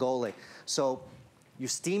called vongole. So you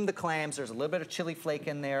steam the clams. There's a little bit of chili flake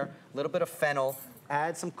in there, a little bit of fennel.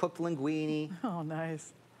 Add some cooked linguine. Oh,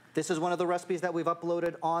 nice. This is one of the recipes that we've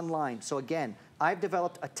uploaded online. So again, I've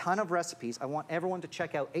developed a ton of recipes. I want everyone to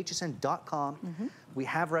check out hsn.com. We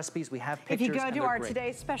have recipes, we have pictures. If you go to our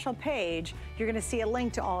today's special page, you're going to see a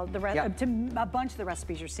link to all of the to a bunch of the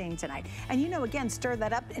recipes you're seeing tonight. And you know, again, stir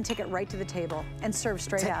that up and take it right to the table and serve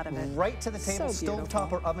straight out of it. Right to the table, So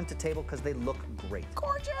stovetop or oven to table, because they look great.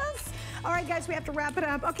 Gorgeous. All right, guys, we have to wrap it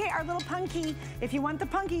up. Okay, our little punky. If you want the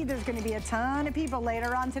punky, there's going to be a ton of people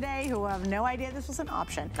later on today who have no idea this was an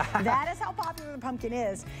option. That is how popular the pumpkin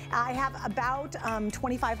is. I have about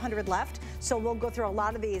 2,500 left, so we'll go through a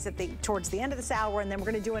lot of these towards the end of this hour, and then we're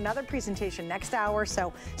going to do another presentation next hour,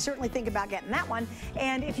 so certainly think about getting that one.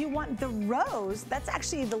 And if you want the rose, that's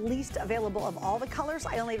actually the least available of all the colors.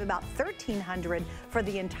 I only have about 1,300 for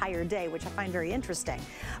the entire day, which I find very interesting.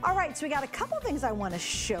 All right, so we got a couple things I want to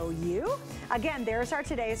show you. Again, there's our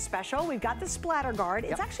today's special. We've got the splatter guard.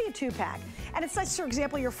 It's actually a 2-pack. And it's nice, for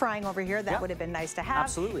example, you're frying over here. That would have been nice to have.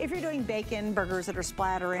 Absolutely. If you're doing bacon, burgers that are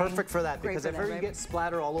splattering. Perfect for that, because if ever you get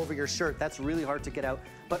splatter all over your shirt, that's really hard to get out.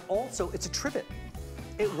 But also, it's a trivet.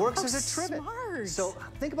 It works as a trivet. Smart. So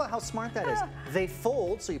think about how smart that is. They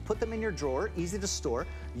fold, so you put them in your drawer, easy to store.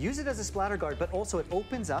 Use it as a splatter guard, but also it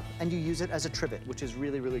opens up and you use it as a trivet, which is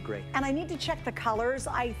really, really great. And I need to check the colors.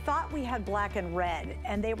 I thought we had black and red,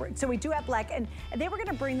 and so we do have black, and they were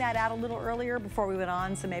gonna bring that out a little earlier before we went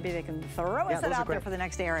on, so maybe they can throw us that out there for the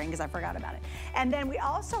next airing, because I forgot about it. And then we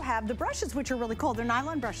also have the brushes, which are really cool. They're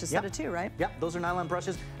nylon brushes, set of 2, right? Yep, those are nylon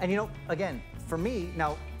brushes. And you know, again, for me,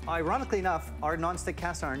 now, ironically enough, our non-stick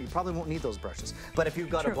cast iron, you probably won't need those brushes. But if you've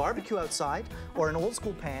got a barbecue outside or an old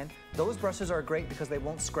school pan, those brushes are great because they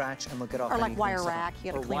won't scratch and they'll get off. Or like wire rack,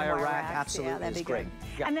 you gotta clean wire rack. Absolutely, yeah, that'd be great.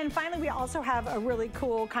 Good. Yeah. And then finally, we also have a really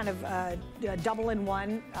cool kind of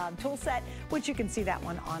double-in-one tool set, which you can see that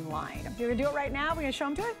one online. You're gonna do it right now? We're gonna show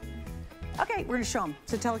them to it? Okay, we're gonna show them.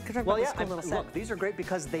 So tell about this cool little set. Look, these are great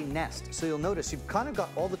because they nest. So you'll notice you've kind of got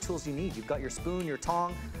all the tools you need. You've got your spoon, your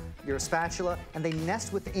tong, your spatula, and they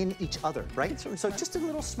nest within each other, right? Really so just a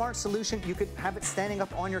little smart solution. You could have it standing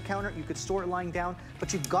up on your counter. You could store it lying down,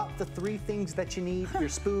 but you've got the 3 things that you need, your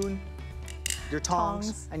spoon, your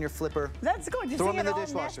tongs, and your flipper. That's good. You Throw see them in the all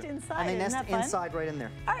dishwasher. nest inside. And they nest Isn't that fun? inside right in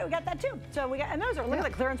there. All right, we got that too. So we got, and those are, look at the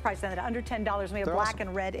clearance price then, under $10. We have black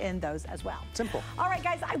and red in those as well. Simple. All right,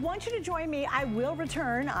 guys, I want you to join me. I will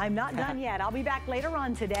return. I'm not done yet. I'll be back later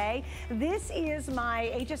on today. This is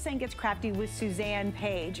my HSN Gets Crafty with Suzanne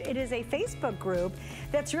page. It is a Facebook group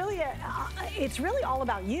that's really, it's really all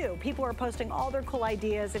about you. People are posting all their cool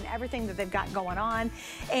ideas and everything that they've got going on,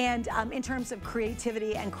 and in terms of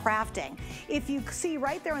creativity and crafting. If you see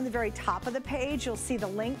right there on the very top of the page, you'll see the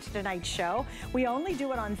link to tonight's show. We only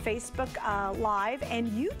do it on Facebook Live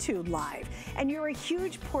and YouTube Live, and you're a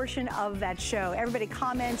huge portion of that show. Everybody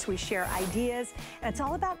comments, we share ideas, and it's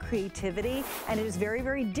all about creativity, and it is very,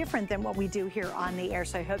 very different than what we do here on the air.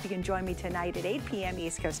 So I hope you can join me tonight at 8 p.m.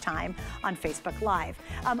 East Coast time on Facebook Live.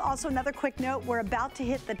 Also, another quick note, we're about to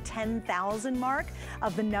hit the 10,000 mark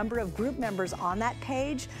of the number of group members on that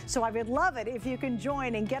page. So I would love it if you can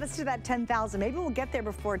join and get us to that 10,000. Maybe we'll get there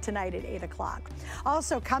before tonight at 8 o'clock.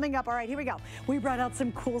 Also coming up, all right, here we go. We brought out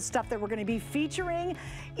some cool stuff that we're going to be featuring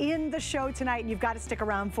in the show tonight, and you've got to stick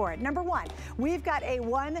around for it. Number one, we've got a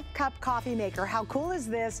 1-cup coffee maker. How cool is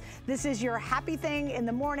this? This is your happy thing in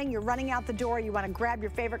the morning. You're running out the door. You want to grab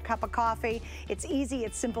your favorite cup of coffee. It's easy.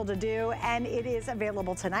 It's simple to do, and it is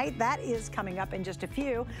available tonight. That is coming up in just a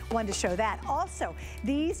few. Wanted to show that. Also,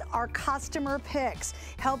 these are customer picks.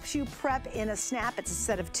 Helps you prep in a snap. It's a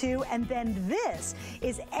set of 2. And then this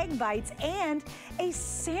is egg bites and a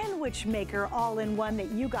sandwich maker all in one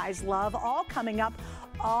that you guys love. All coming up,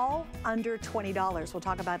 all under $20. We'll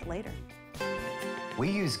talk about it later. We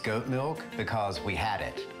use goat milk because we had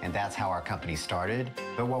it, and that's how our company started.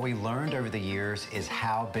 But what we learned over the years is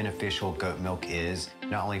how beneficial goat milk is,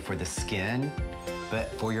 not only for the skin, but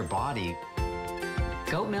for your body.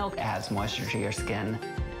 Goat milk adds moisture to your skin.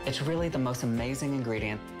 It's really the most amazing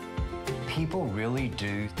ingredient. People really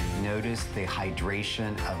do notice the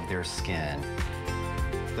hydration of their skin.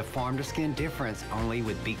 The farm-to-skin difference only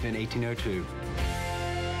with Beekman 1802.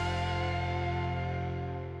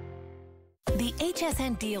 The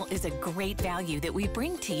HSN deal is a great value that we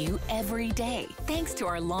bring to you every day. Thanks to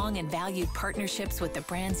our long and valued partnerships with the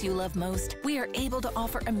brands you love most, we are able to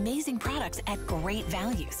offer amazing products at great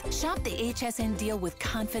values. Shop the HSN deal with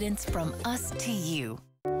confidence from us to you.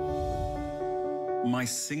 My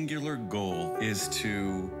singular goal is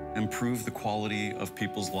to improve the quality of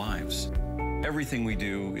people's lives. Everything we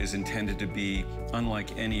do is intended to be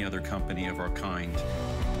unlike any other company of our kind.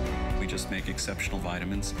 We just make exceptional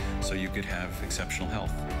vitamins so you could have exceptional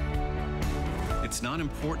health. It's not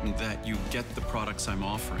important that you get the products I'm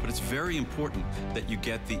offering, but it's very important that you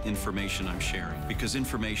get the information I'm sharing, because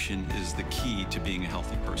information is the key to being a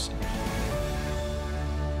healthy person.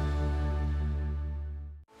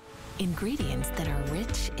 Ingredients that are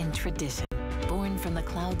rich in tradition. Born from the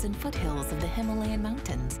clouds and foothills of the Himalayan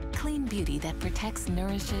mountains. Clean beauty that protects,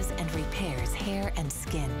 nourishes, and repairs hair and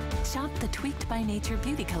skin. Shop the Tweaked by Nature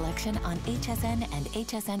Beauty Collection on HSN and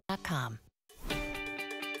hsn.com.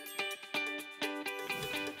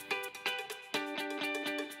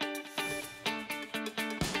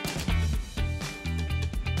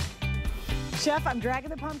 Chef, I'm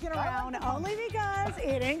dragging the pumpkin around only because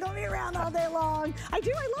it ain't gonna be around all day long. I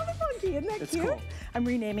love the Punky, isn't that cute? Cool. I'm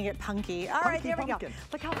renaming it Punky. All right, there we go.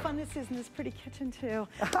 Look how fun this is in this pretty kitchen too.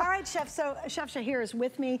 All right, Chef, so Chef Shahir is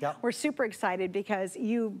with me. Yep. We're super excited because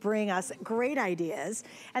you bring us great ideas.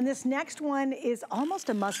 And this next one is almost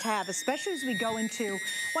a must-have, especially as we go into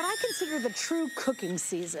what I consider the true cooking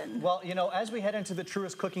season. Well, you know, as we head into the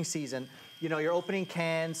truest cooking season, you know, you're opening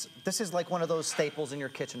cans. This is like one of those staples in your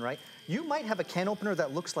kitchen, right? You might have a can opener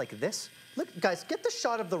that looks like this. Look, guys, get the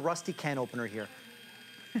shot of the rusty can opener here.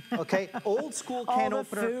 Okay, old school can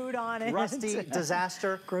opener. All the food on it. Rusty,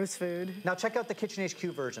 disaster. Gross food. Now check out the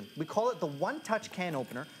KitchenHQ version. We call it the one-touch can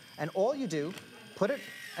opener, and all you do, put it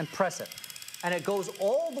and press it. And it goes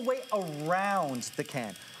all the way around the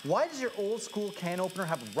can. Why does your old school can opener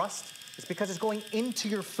have rust? It's because it's going into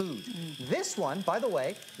your food. This one, by the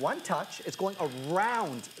way, one touch, it's going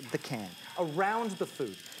around the can, around the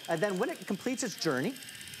food. And then when it completes its journey,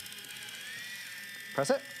 press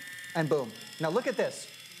it, and boom. Now look at this.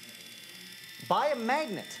 By a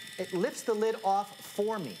magnet, it lifts the lid off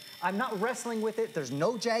for me. I'm not wrestling with it. There's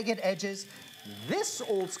no jagged edges. This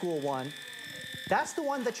old school one, that's the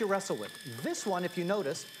one that you wrestle with. This one, if you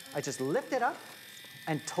notice, I just lift it up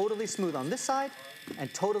and totally smooth on this side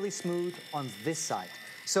and totally smooth on this side.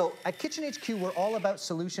 So at KitchenHQ, we're all about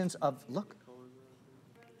solutions of, look,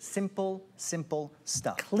 simple, simple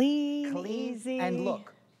stuff. Clean, easy. And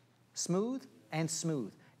look, smooth and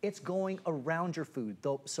smooth. it's going around your food,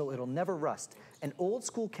 though, so it'll never rust. An old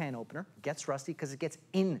school can opener gets rusty because it gets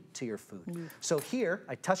into your food. So here,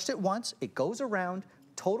 I touched it once, it goes around,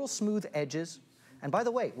 total smooth edges. And by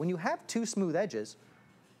the way, when you have two smooth edges,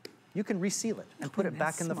 you can reseal it and put it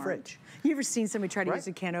back in the fridge. You ever seen somebody try to use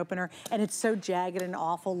a can opener and it's so jagged and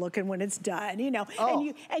awful looking when it's done, you know,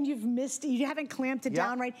 and you've missed, you haven't clamped it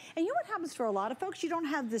down right. And you know what happens for a lot of folks? You don't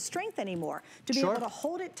have the strength anymore to be able to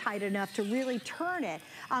hold it tight enough to really turn it.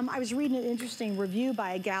 I was reading an interesting review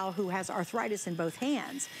by a gal who has arthritis in both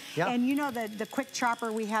hands. And you know the quick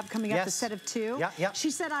chopper we have coming up, the set of two? She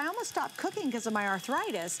said, I almost stopped cooking because of my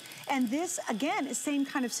arthritis. And this, again, is same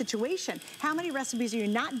kind of situation. How many recipes are you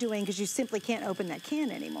not doing because you simply can't open that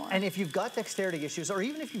can anymore? And if you've got dexterity issues, or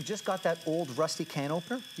even if you've just got that old rusty can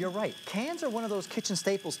opener, you're right. Cans are one of those kitchen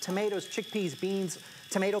staples: tomatoes, chickpeas, beans,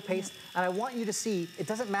 tomato paste. And I want you to see, it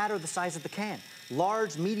doesn't matter the size of the can.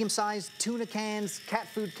 Large, medium-sized tuna cans, cat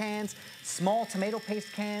food cans, small tomato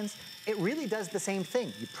paste cans. It really does the same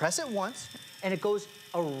thing. You press it once, and it goes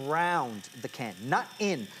around the can, not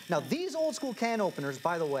in. Now, these old school can openers,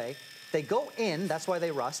 by the way, they go in, that's why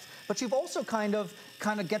they rust, but you've also kind of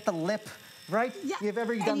get the lip, right? You've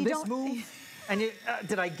ever done this move? And you,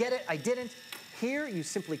 did I get it? I didn't. Here, you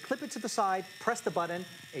simply clip it to the side, press the button,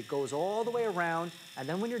 it goes all the way around, and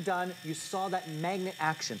then when you're done, you saw that magnet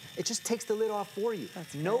action. It just takes the lid off for you.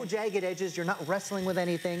 No jagged edges, you're not wrestling with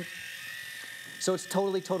anything. So it's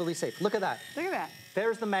totally, totally safe. Look at that. Look at that.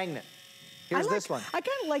 There's the magnet. Here's this one. I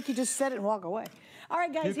kind of like you just set it and walk away. All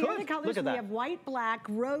right, guys, here are the colors. We have white, black.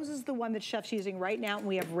 Rose is the one that Chef's using right now, and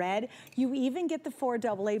we have red. You even get the 4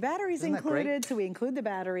 AA batteries included, so we include the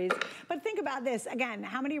batteries. But think about this. Again,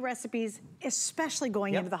 how many recipes, especially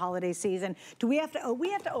going into the holiday season, do we have to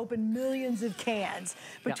open millions of cans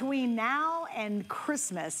between now and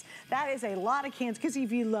Christmas? That is a lot of cans, because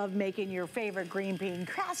if you love making your favorite green bean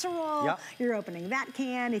casserole, you're opening that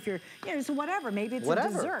can. If you're, you know, so whatever, maybe it's a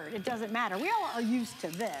dessert. It doesn't matter. We all are used to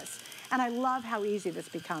this. And I love how easy this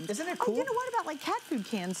becomes. Isn't it cool? Oh, you know what about like cat food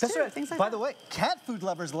cans too? Things like By the way, cat food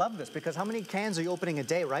lovers love this, because how many cans are you opening a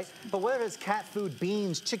day, right? But whether it's cat food,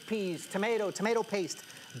 beans, chickpeas, tomato paste,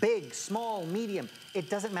 big, small, medium, it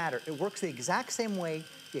doesn't matter. It works the exact same way.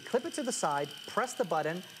 You clip it to the side, press the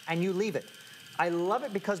button, and you leave it. I love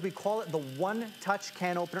it because we call it the one-touch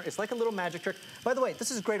can opener. It's like a little magic trick. By the way,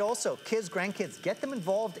 this is great also. Kids, grandkids, get them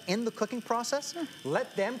involved in the cooking process.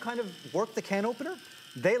 Let them kind of work the can opener.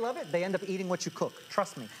 They love it. They end up eating what you cook.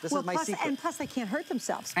 Trust me. This is my secret. And plus, they can't hurt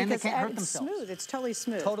themselves. And they because can't hurt it's themselves. smooth. It's totally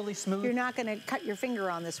smooth. Totally smooth. You're not going to cut your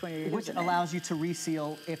finger on this when you're using it. Which allows you to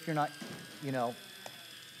reseal if you're not, you know,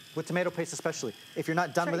 with tomato paste especially. If you're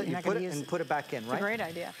not done with it, you put it and put it back in, right? It's a great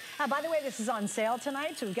idea. By the way, this is on sale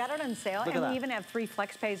tonight, so we've got it on sale. And we even have 3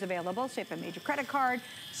 flex pays available. So if you have a major credit card,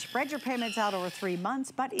 spread your payments out over 3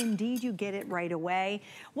 months, but indeed you get it right away.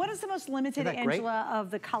 What is the most limited, Angela,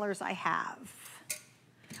 of the colors I have?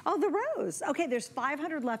 Oh, the rose. Okay, there's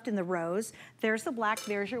 500 left in the rose. There's the black,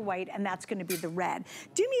 there's your white, and that's gonna be the red.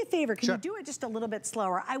 Do me a favor, can you do it just a little bit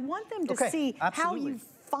slower? I want them to see how you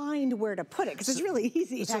find where to put it, because it's really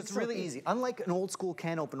easy. So it's really easy. Unlike an old school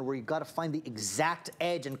can opener where you've got to find the exact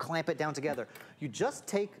edge and clamp it down together, you just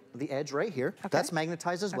take the edge right here. That's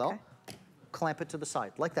magnetized as well. Clamp it to the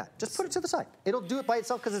side, like that. Just put it to the side. It'll do it by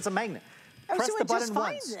itself because it's a magnet. Press the button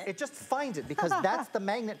once. It just finds it, because that's the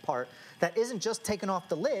magnet part that isn't just taking off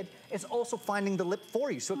the lid, it's also finding the lip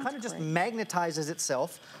for you. So it kind of just magnetizes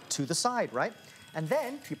itself to the side, right? And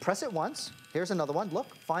then you press it once. Here's another one.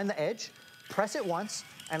 Look, find the edge, press it once,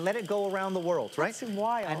 and let it go around the world, right? That's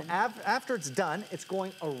wild. And after it's done, it's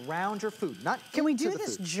going around your food, not Can we do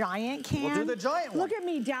this giant can? We'll do the giant one. Look at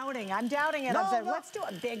me doubting. I'm doubting it. No, I said, let's do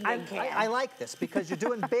a big can. I like this because you're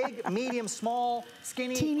doing big, medium, small,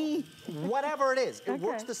 skinny, teeny, whatever it is. It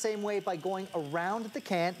works the same way by going around the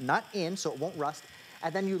can, not in, so it won't rust.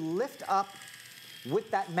 And then you lift up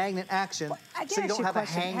with that magnet action, so you don't have a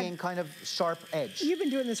hanging kind of sharp edge. You've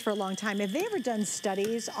been doing this for a long time. Have they ever done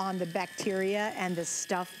studies on the bacteria and the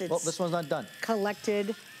stuff that's this one's not done.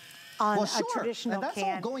 Collected on a traditional and that's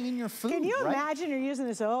can? all going in your food, Can you imagine you're using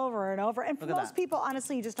this over and over? And for Look at most people,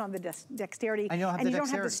 honestly, you just don't have the dexterity. And you don't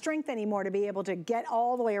have the strength anymore to be able to get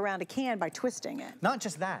all the way around a can by twisting it. Not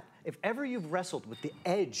just that. If ever you've wrestled with the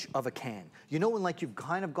edge of a can, you know when like you've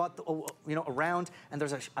kind of got the, you know, around and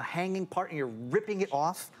there's a hanging part and you're ripping it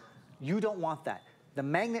off, you don't want that. The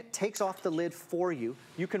magnet takes off the lid for you.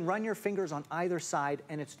 You can run your fingers on either side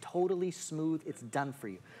and it's totally smooth. It's done for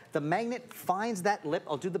you. The magnet finds that lip.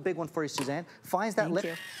 I'll do the big one for you, Suzanne. Finds that lip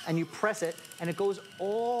and you press it and it goes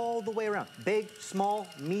all the way around. Big, small,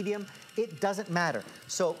 medium, it doesn't matter.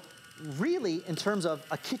 So really, in terms of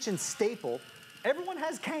a kitchen staple, everyone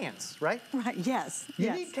has cans, right? Right, yes.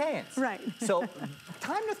 You need cans. Right. So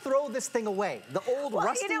time to throw this thing away. The old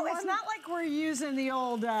rusty one. It's not like we're using the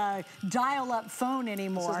old dial-up phone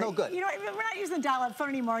anymore. This is no good. You know, we're not using the dial-up phone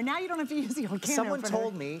anymore. Now you don't have to use the old can Someone opener.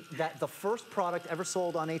 told me that the first product ever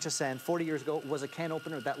sold on HSN 40 years ago was a can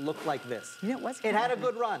opener that looked like this. You know, it was It had a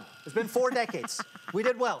good run. It's been 4 decades. We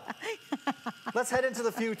did well. Let's head into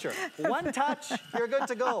the future. One touch, you're good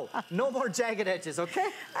to go. No more jagged edges, okay?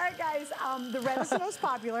 All right, guys, the red is the most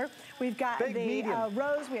popular. We've got Big, the medium.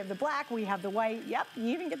 rose, we have the black, we have the white. Yep, you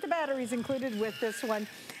even get the batteries included with this one.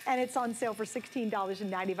 And it's on sale for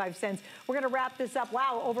 $16.95. We're gonna wrap this up.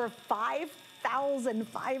 Wow, over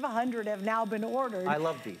 5,500 have now been ordered. I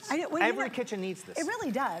love these. Every kitchen needs this. It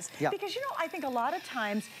really does. Yeah. Because, you know, I think a lot of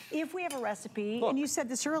times if we have a recipe, and you said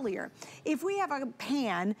this earlier, if we have a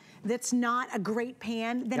pan that's not a great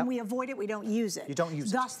pan, then we avoid it, we don't use it. You don't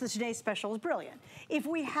use it. Thus, the today's special is brilliant. If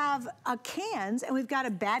we have cans and we've got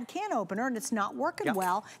a bad can opener and it's not working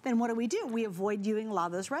well, then what do? We avoid using a lot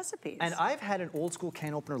of those recipes. And I've had an old school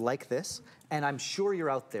can opener like this, and I'm sure you're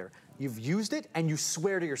out there. You've used it and you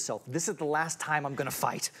swear to yourself, this is the last time I'm gonna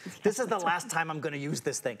fight. This is the last time I'm gonna use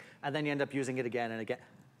this thing. And then you end up using it again and again.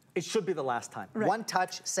 It should be the last time. Right. One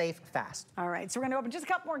touch, safe, fast. All right, so we're gonna open just a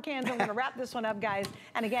couple more cans and we're gonna wrap this one up, guys.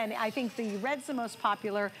 And again, I think the red's the most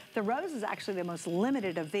popular. The rose is actually the most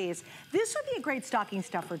limited of these. This would be a great stocking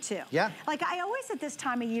stuffer too. Yeah. Like I always at this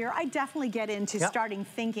time of year, I definitely get into starting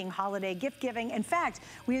thinking holiday gift giving. In fact,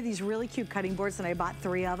 we have these really cute cutting boards and I bought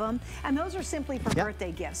 3 of them. And those are simply for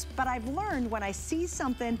birthday gifts. But I've learned when I see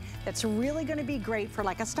something that's really gonna be great for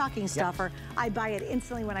like a stocking stuffer, I buy it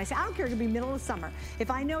instantly when I say, I don't care, it could be middle of summer.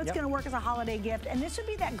 If I know it's gonna work as a holiday gift, and this would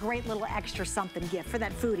be that great little extra something gift for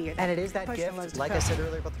that foodie. And it is that gift, like I said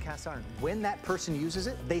earlier about the cast iron. When that person uses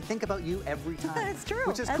it, they think about you every time. That's true.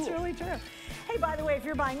 Which is cool. That's really true. Hey, by the way, if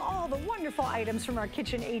you're buying all the wonderful items from our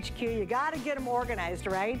Kitchen HQ, you gotta get them organized,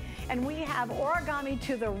 right? And we have origami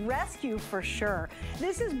to the rescue for sure.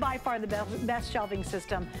 This is by far the best shelving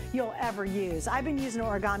system you'll ever use. I've been using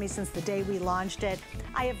origami since the day we launched it.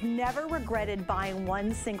 I have never regretted buying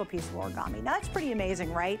one single piece of origami. Now that's pretty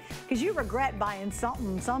amazing, right? Because you regret buying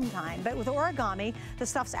something sometime. But with origami, the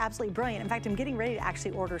stuff's absolutely brilliant. In fact, I'm getting ready to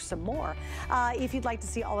actually order some more. If you'd like to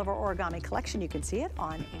see all of our origami collection, you can see it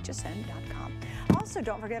on hsn.com. Also,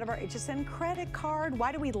 don't forget about our HSN credit card.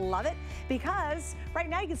 Why do we love it? Because right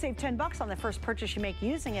now you can save 10 bucks on the first purchase you make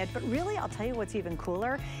using it. But really, I'll tell you what's even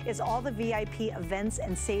cooler is all the VIP events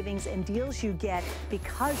and savings and deals you get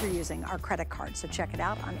because you're using our credit card. So check it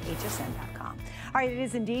out on hsn.com. All right, it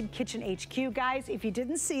is indeed Kitchen HQ. Guys, if you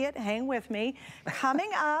didn't see it, hang with me.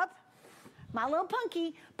 Coming up, my little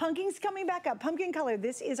Pumpkin's coming back up. Pumpkin color.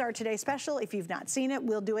 This is our today special. If you've not seen it,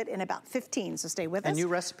 we'll do it in about 15, so stay with us. And new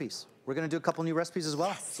recipes. We're gonna do a couple new recipes as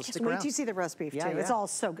well, so stick around. Wait till you see the recipe too. It's all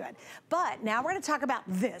so good. But now we're gonna talk about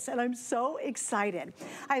this, and I'm so excited.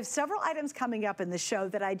 I have several items coming up in the show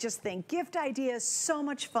that I just think gift ideas, so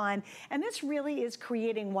much fun, and this really is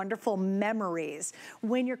creating wonderful memories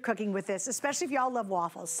when you're cooking with this, especially if y'all love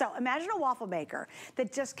waffles. So imagine a waffle maker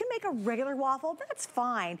that just can make a regular waffle, that's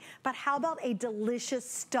fine, but how about a delicious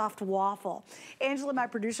stuffed waffle? Angela, my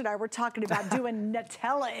producer, and I were talking about doing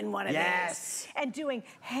Nutella in one of these, and doing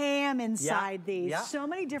ham inside these. So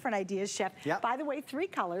many different ideas, Chef. By the way, 3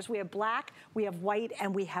 colors. We have black, we have white,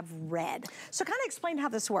 and we have red. So kind of explain how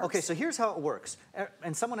this works. Okay, so here's how it works.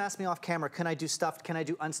 And someone asked me off camera, can I do stuffed, can I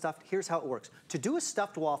do unstuffed? Here's how it works. To do a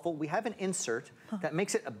stuffed waffle, we have an insert that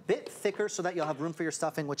makes it a bit thicker so that you'll have room for your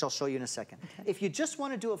stuffing, which I'll show you in a second. If you just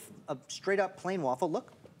want to do a straight up plain waffle,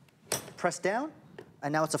 look, press down,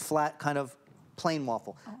 and now it's a flat kind of plain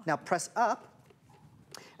waffle. Now press up,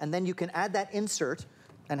 and then you can add that insert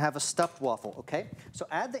and have a stuffed waffle, okay? So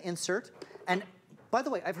add the insert, and by the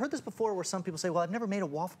way, I've heard this before where some people say, well, I've never made a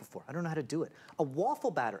waffle before. I don't know how to do it. A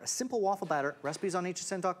waffle batter, a simple waffle batter, recipes on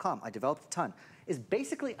hsn.com, I developed a ton, is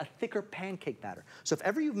basically a thicker pancake batter. So if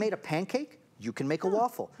ever you've made a pancake, you can make a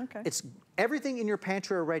waffle. It's everything in your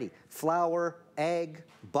pantry already. Flour, egg,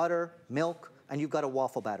 butter, milk, and you've got a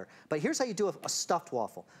waffle batter. But here's how you do a stuffed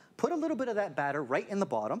waffle. Put a little bit of that batter right in the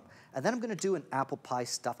bottom, and then I'm gonna do an apple pie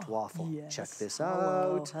stuffed waffle. Check this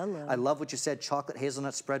out. I love what you said, chocolate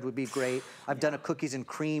hazelnut spread would be great. I've done a cookies and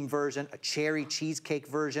cream version, a cherry cheesecake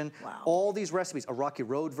version. All these recipes, a Rocky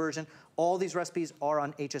Road version, all these recipes are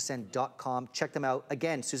on hsn.com. Check them out.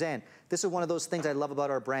 Again, Suzanne, this is one of those things I love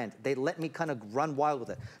about our brand. They let me kind of run wild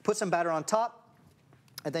with it. Put some batter on top,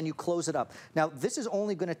 and then you close it up. Now, this is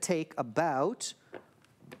only gonna take about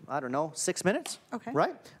I don't know, 6 minutes. Okay.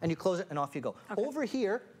 Right? And you close it and off you go. Okay. Over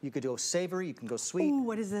here, you could go savory, you can go sweet. Ooh,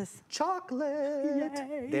 what is this? Chocolate.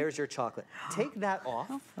 Yay. There's your chocolate. Take that off.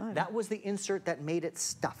 How fun. That was the insert that made it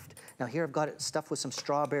stuffed. Now here I've got it stuffed with some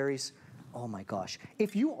strawberries. Oh my gosh.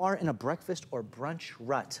 If you are in a breakfast or brunch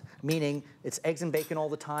rut, meaning it's eggs and bacon all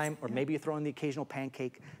the time, or maybe you throw in the occasional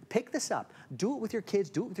pancake, pick this up. Do it with your kids,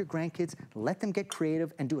 do it with your grandkids, let them get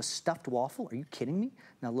creative and do a stuffed waffle. Are you kidding me?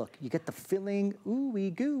 Now look, you get the filling,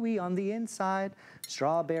 ooey gooey on the inside,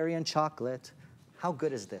 strawberry and chocolate. How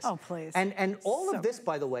good is this? Oh, please. And all So of this,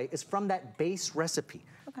 by the way, is from that base recipe.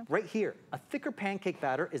 Okay. Right here, a thicker pancake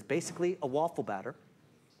batter is basically a waffle batter.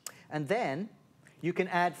 And then you can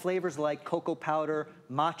add flavors like cocoa powder,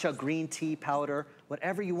 matcha green tea powder,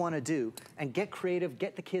 whatever you want to do, and get creative,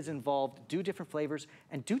 get the kids involved, do different flavors,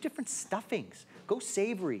 and do different stuffings. Go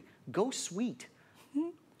savory, go sweet.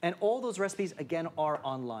 And all those recipes, again, are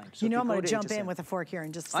online. So you know if I'm go going to jump HSN in with a fork here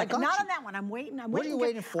in just a I second. got Not you. on that one. I'm waiting. What are you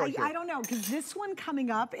waiting for here? I don't know, because this one coming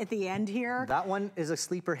up at the end here. That one is a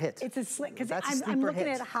sleeper hit. It's a slick, because That's a I'm sleeper looking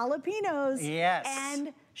hit. at jalapenos Yes.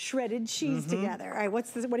 and shredded cheese together. All right, what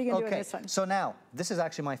are you going to do in this one? So now, this is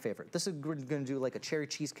actually my favorite. This is, we're going to do like a cherry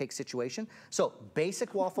cheesecake situation. So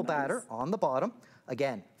basic waffle batter on the bottom.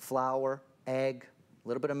 Again, flour, egg, a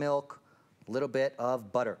little bit of milk, a little bit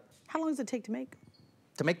of butter. How long does it take to make?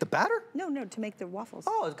 To make the batter? No, to make the waffles.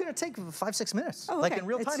 Oh, it's going to take 5-6 minutes. Oh, Like okay. in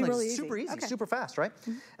real It's time, like really super easy. easy, Okay. super fast, right?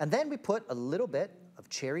 And then we put a little bit of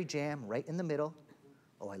cherry jam right in the middle.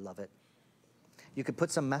 Oh, I love it. You could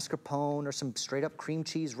put some mascarpone or some straight up cream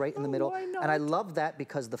cheese right in the middle. why not? And I love that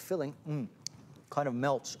because the filling kind of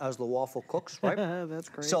melts as the waffle cooks, right? That's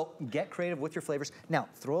great. So get creative with your flavors. Now,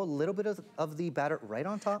 throw a little bit of the batter right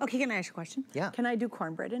on top. Okay, can I ask you a question? Yeah. Can I do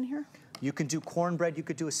cornbread in here? You can do cornbread. You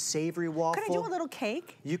could do a savory waffle. Could I do a little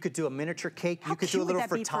cake? You could do a miniature cake. How You could do cute a little would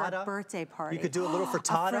that be for frittata. a birthday party? You could do a little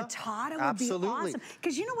frittata. A frittata would Absolutely. be awesome.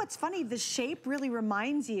 Because you know what's funny? The shape really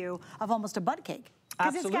reminds you of almost a butt cake.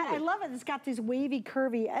 Because it's got, I Absolutely. love it. It's got these wavy,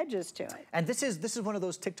 curvy edges to it. And this is one of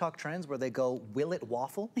those TikTok trends where they go, will it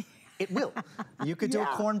waffle? It will. You could do a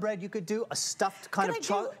Yeah. cornbread. You could do a stuffed kind Can of I do-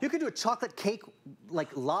 chocolate. You could do a chocolate cake, like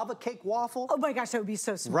lava cake waffle, Oh my gosh, that would be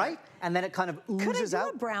so smart. right? And then it kind of Could I oozes do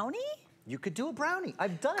out. a brownie? You could do a brownie.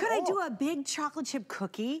 I've done Could it I all. do a big chocolate chip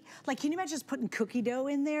cookie? Like, can you imagine just putting cookie dough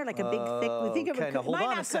in there? Like a big, thick, think of a Okay, now cookie. hold Might on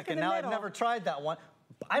not a cook in second. the Now, I've middle. never tried that one.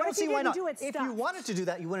 I What don't if see you why didn't not. do it If you stuffed? wanted to do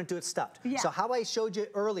that, you wouldn't do it stuffed. Yeah. So how I showed you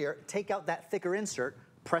earlier, take out that thicker insert,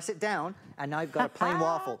 press it down, and now you've got a plain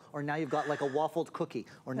waffle, or now you've got like a waffled cookie,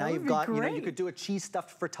 or now That you've would be got, you know, you great. could do a cheese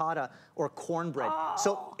stuffed frittata or cornbread.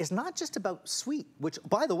 So it's not just about sweet, which,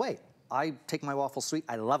 by the way, I take my waffles sweet.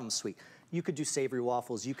 I love them sweet. You could do savory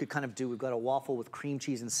waffles. You could kind of do, we've got a waffle with cream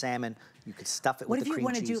cheese and salmon. You could stuff it What with if the you cream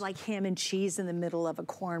want to cheese. do like ham and cheese in the middle of a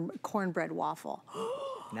cornbread waffle?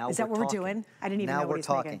 Now Is that what we're doing? I didn't even now know what we're he's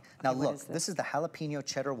talking. making. Now Okay, what look, is this is the jalapeno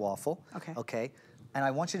cheddar waffle. Okay. Okay. And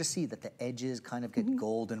I want you to see that the edges kind of get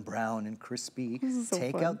golden brown and crispy. is so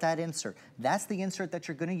Take fun. out that insert. That's the insert that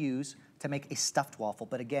you're going to use to make a stuffed waffle.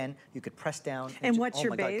 But again, you could press down. And do- what's oh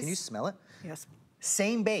your my God, base? can you smell it? Yes.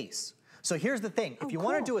 Same base. So here's the thing. If you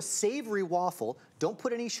want to cool. do a savory waffle, don't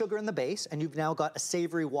put any sugar in the base, and you've now got a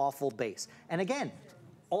savory waffle base. And again,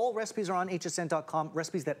 all recipes are on hsn.com,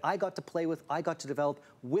 recipes that I got to play with, I got to develop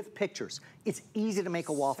with pictures. It's easy to make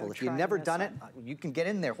a waffle. So If you've trying never this done it, one. you can get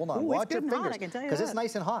in there. Hold on, Ooh, it's watch your good and hot, fingers. I can tell you Because it's that.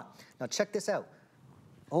 nice and hot. Now check this out.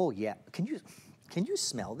 Oh yeah, can you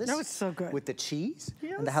smell this? No, it's so good. With the cheese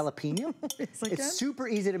and the Yes. jalapeno. Yes, I can. It's super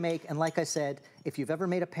easy to make, and like I said, if you've ever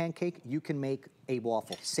made a pancake, you can make a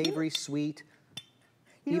waffle. Savory, sweet,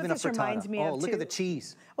 You know even what a this reminds frittata. me Oh, of, look at too? the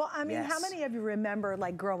cheese. Well, I mean, how Yes. many of you remember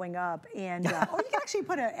like growing up and, you can actually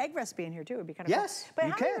put an egg recipe in here too, it'd be kind of Yes, cool. But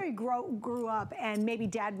you how can. many of you grew up and maybe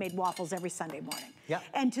dad made waffles every Sunday morning? Yeah.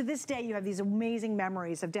 And to this day, you have these amazing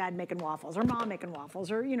memories of dad making waffles or mom making waffles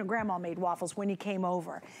or, you know, grandma made waffles when he came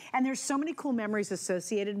over. And there's so many cool memories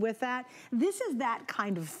associated with that. This is that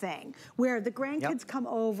kind of thing where the grandkids come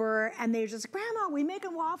over and they're just, Grandma, we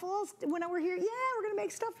making waffles when we're here? Yeah, we're gonna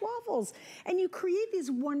make stuffed waffles. And you create these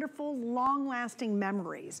wonderful, long-lasting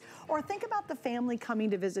memories. Or think about the family coming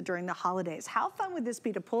to visit during the holidays. How fun would this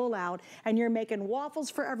be to pull out and you're making waffles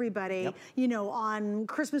for everybody, you know, on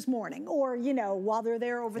Christmas morning or, you know, while they're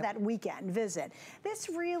there over that weekend visit. This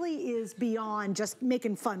really is beyond just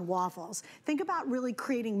making fun waffles. Think about really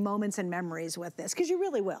creating moments and memories with this, because you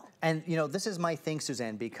really will. And you know, this is my thing,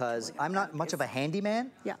 Suzanne, because I'm not much of a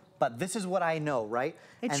handyman. Yeah. But this is what I know, right?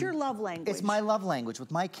 It's And your love language. It's my love language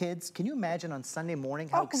with my kids. Can you imagine on Sunday morning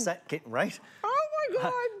how excited, right? Oh my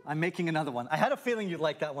God. I'm making another one. I had a feeling you'd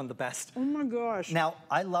like that one the best. Oh my gosh. Now,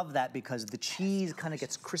 I love that because the cheese kind of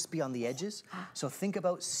gets crispy on the edges. So think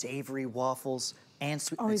about savory waffles and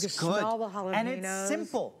sweet. Oh, you it's can good. smell the jalapenos. And it's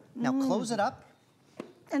simple. Now close it up.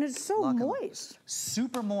 And it's so Lock 'em. moist.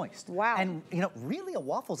 Super moist. Wow. And you know, really a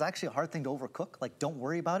waffle is actually a hard thing to overcook. Like, don't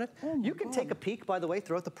worry about it. You can take a peek, by the way,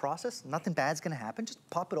 throughout the process. Nothing bad's gonna happen. Just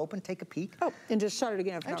pop it open, take a peek. Oh, and just shut it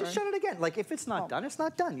again. If And not, just right? shut it again. Like, if it's not done, it's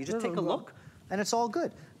not done. You just There take a we go. look, and it's all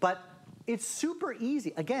good. But it's super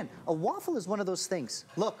easy. Again, a waffle is one of those things.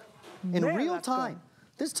 Look, in Man, real that's time, good.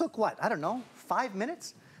 this took what? I don't know, 5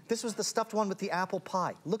 minutes? This was the stuffed one with the apple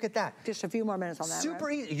pie. Look at that. Just a few more minutes on that, Super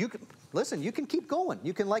right? easy. You can, listen, you can keep going.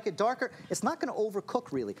 You can like it darker. It's not gonna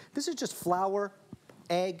overcook, really. This is just flour,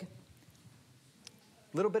 egg,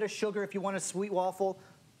 little bit of sugar if you want a sweet waffle.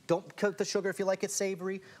 Don't cook the sugar if you like it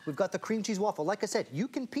savory. We've got the cream cheese waffle. Like I said, you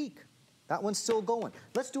can peek. That one's still going.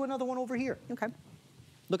 Let's do another one over here. Okay.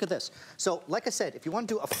 Look at this. So, like I said, if you want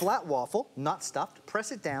to do a flat waffle, not stuffed,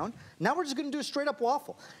 press it down. Now we're just gonna do a straight up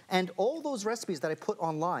waffle. And all those recipes that I put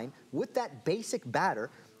online with that basic batter,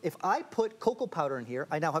 if I put cocoa powder in here,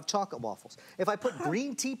 I now have chocolate waffles. If I put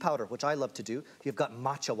green tea powder, which I love to do, you've got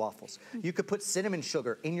matcha waffles. You could put cinnamon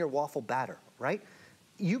sugar in your waffle batter, right?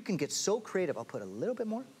 You can get so creative. I'll put a little bit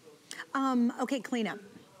more. Okay, clean up.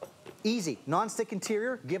 Easy. Non-stick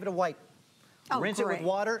interior, give it a wipe. Oh, Rinse it great. with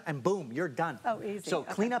water, and boom, you're done. Oh, easy. So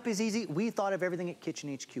Okay. cleanup is easy. We thought of everything at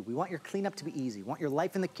KitchenHQ. We want your cleanup to be easy. We want your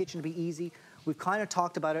life in the kitchen to be easy. We've kind of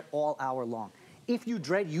talked about it all hour long. If you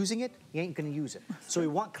dread using it, you ain't gonna use it. So we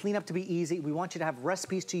want cleanup to be easy. We want you to have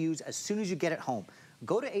recipes to use as soon as you get it home.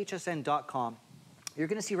 Go to hsn.com. You're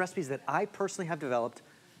gonna see recipes that I personally have developed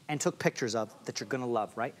and took pictures of that you're gonna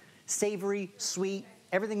love, right? Savory, sweet,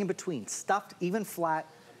 everything in between, stuffed, even flat,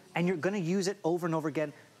 and you're gonna use it over and over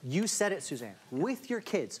again. You said it, Suzanne, with your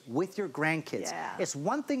kids, with your grandkids. Yeah. It's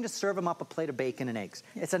one thing to serve them up a plate of bacon and eggs.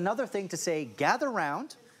 It's another thing to say, gather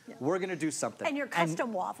round, we're gonna do something. And your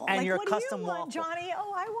custom waffle. And like, your what custom do you want, waffle. Johnny?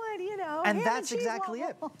 Oh, I want, you know, And ham that's cheese exactly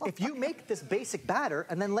waffle. it. If you make this basic batter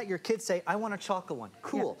and then let your kids say, I want a chocolate one,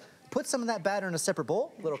 cool. Put some of that batter in a separate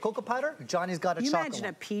bowl, little cocoa powder, Johnny's got a You chocolate imagine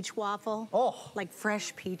one. a peach waffle? Oh. Like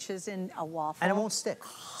fresh peaches in a waffle. And it won't stick.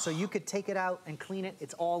 So you could take it out and clean it.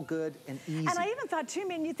 It's all good and easy. And I even thought too,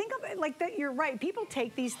 man, you think of it like that, you're right. People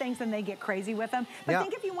take these things and they get crazy with them. But Yeah.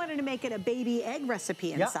 think if you wanted to make it a baby egg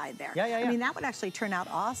recipe inside there. Yeah. I mean, that would actually turn out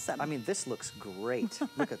awesome. I mean, this looks great.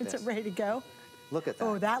 Look at Is this. it ready to go? Look at that.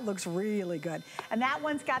 Oh, that looks really good. And that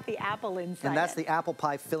one's got the apple inside And that's it. the apple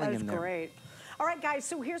pie filling That's in there. great. All right, guys,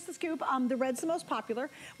 so here's the scoop. The red's the most popular.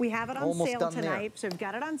 We have it on Almost sale done there. tonight. So we've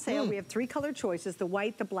got it on sale. We have 3 color choices, the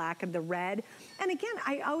white, the black, and the red. And again,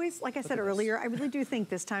 I always, like I said earlier, I really do think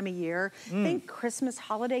this time of year, think Christmas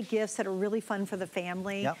holiday gifts that are really fun for the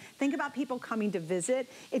family. Yep. Think about people coming to visit.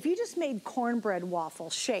 If you just made cornbread waffle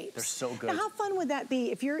shapes. They're so good. Now, how fun would that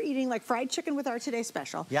be if you're eating like fried chicken with our Today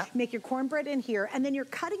Special? Yeah. Make your cornbread in here, and then you're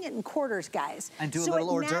cutting it in quarters, guys. And do a So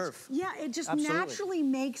little it hors d'oeuvre. Yeah, it just Absolutely. naturally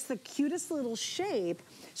makes the cutest little shape.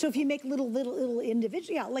 So if you make little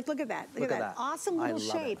individual, yeah, like look at that. Look at that. Awesome I little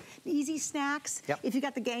love shape. Easy snacks. Yep. If you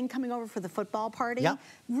got the gang coming over for the football party, Yep.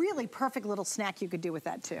 really perfect little snack you could do with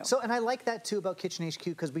that too. So, and I like that too about KitchenHQ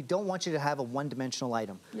because we don't want you to have a one-dimensional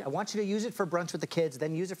item. Yeah. I want you to use it for brunch with the kids,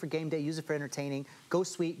 then use it for game day, use it for entertaining. Go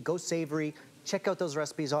sweet, go savory. Check out those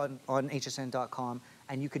recipes on hsn.com,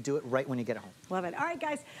 and you could do it right when you get home. Love it. All right,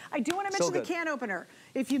 guys, I do want to So mention the good. can opener.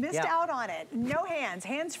 If you missed Yeah. out on it, no hands,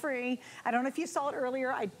 hands-free. I don't know if you saw it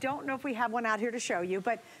earlier. I don't know if we have one out here to show you,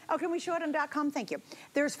 but, oh, can we show it on .com? Thank you.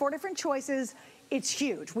 There's 4 different choices. It's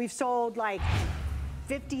huge. We've sold like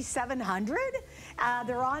 5,700.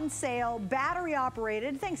 They're on sale, battery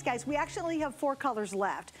operated. Thanks, guys. We actually have 4 colors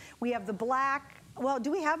left. We have the black. Well,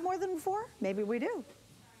 do we have more than 4? Maybe we do.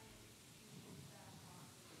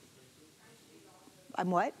 I'm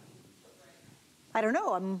what? I don't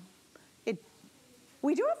know.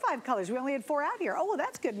 We do have 5 colors. We only had 4 out here. Oh, well,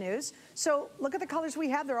 that's good news. So look at the colors we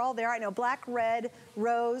have. They're all there. I know black, red,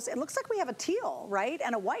 rose. It looks like we have a teal, right?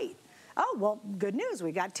 And a white. Oh, well, good news.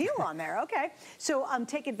 We got teal on there. Okay. So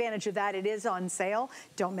take advantage of that. It is on sale.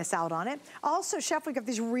 Don't miss out on it. Also, Chef, we got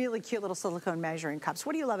these really cute little silicone measuring cups.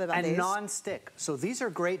 What do you love about these? And non-stick. So these are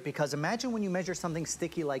great because imagine when you measure something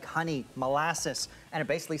sticky like honey, molasses, and it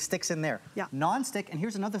basically sticks in there. Yeah. Non-stick, and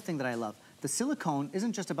here's another thing that I love. The silicone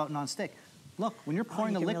isn't just about non-stick. Look, when you're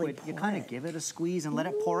pouring you the can really liquid, you pour kind of it. give it a squeeze and let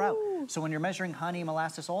it pour out. So when you're measuring honey,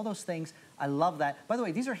 molasses, all those things, I love that. By the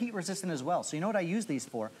way, these are heat resistant as well. So you know what I use these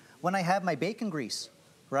for? When I have my bacon grease,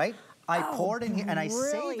 right? I pour it in here and I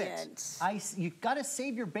save it. Brilliant. You gotta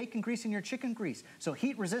save your bacon grease and your chicken grease. So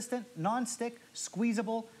heat resistant, non-stick,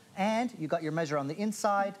 squeezable, And you got your measure on the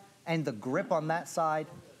inside and the grip on that side.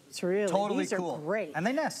 It's really, totally these cool. are great. And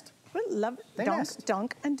they nest. We love They dunk, nest.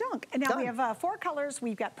 dunk, and dunk. And now Done. we have 4 colors.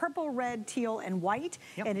 We've got purple, red, teal, and white.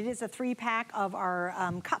 Yep. And it is a 3-pack of our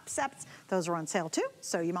cup sets. Those are on sale too,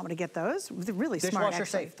 so you might want to get those. They're really smart, Dishwasher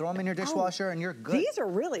actually. safe. Throw them in your dishwasher and you're good. These are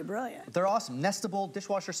really brilliant. They're awesome. Nestable,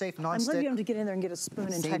 dishwasher safe, I'm non-stick. looking them to get in there and get a spoon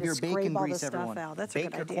and try Save to your scrape bacon all grease, this stuff everyone. out. That's Bake a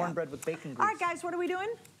good your idea. cornbread with bacon grease. All right, guys, what are we doing?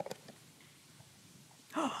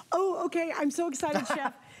 Oh, okay, I'm so excited,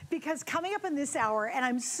 Chef, because coming up in this hour, and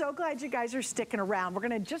I'm so glad you guys are sticking around, we're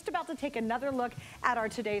gonna just about to take another look at our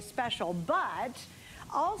today's special, but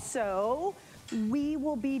also, we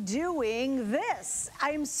will be doing this.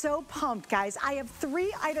 I am so pumped, guys. I have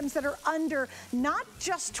 3 items that are under not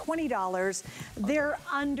just $20, they're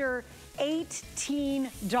under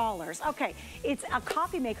 $18. Okay, it's a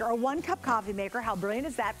coffee maker, a 1-cup coffee maker. How brilliant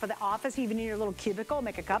is that for the office, even in your little cubicle?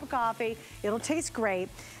 Make a cup of coffee. It'll taste great.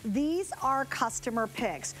 These are customer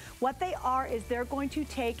picks. What they are is they're going to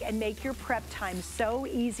take and make your prep time so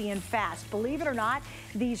easy and fast. Believe it or not,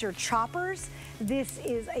 these are choppers. This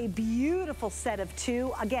is a beautiful set of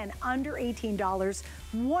 2. Again, under $18.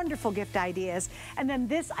 Wonderful gift ideas. And then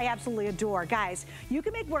this I absolutely adore. Guys, you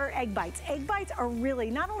can make what are egg bites. Egg bites are really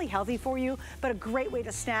not only healthy for you, but a great way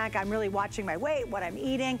to snack. I'm really watching my weight, what I'm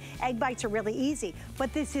eating. Egg bites are really easy.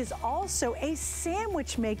 But this is also a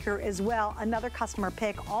sandwich maker as well. Another customer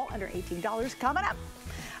pick, all under $18 coming up.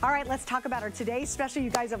 All right, let's talk about our today's special. You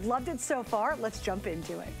guys have loved it so far. Let's jump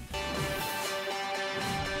into it.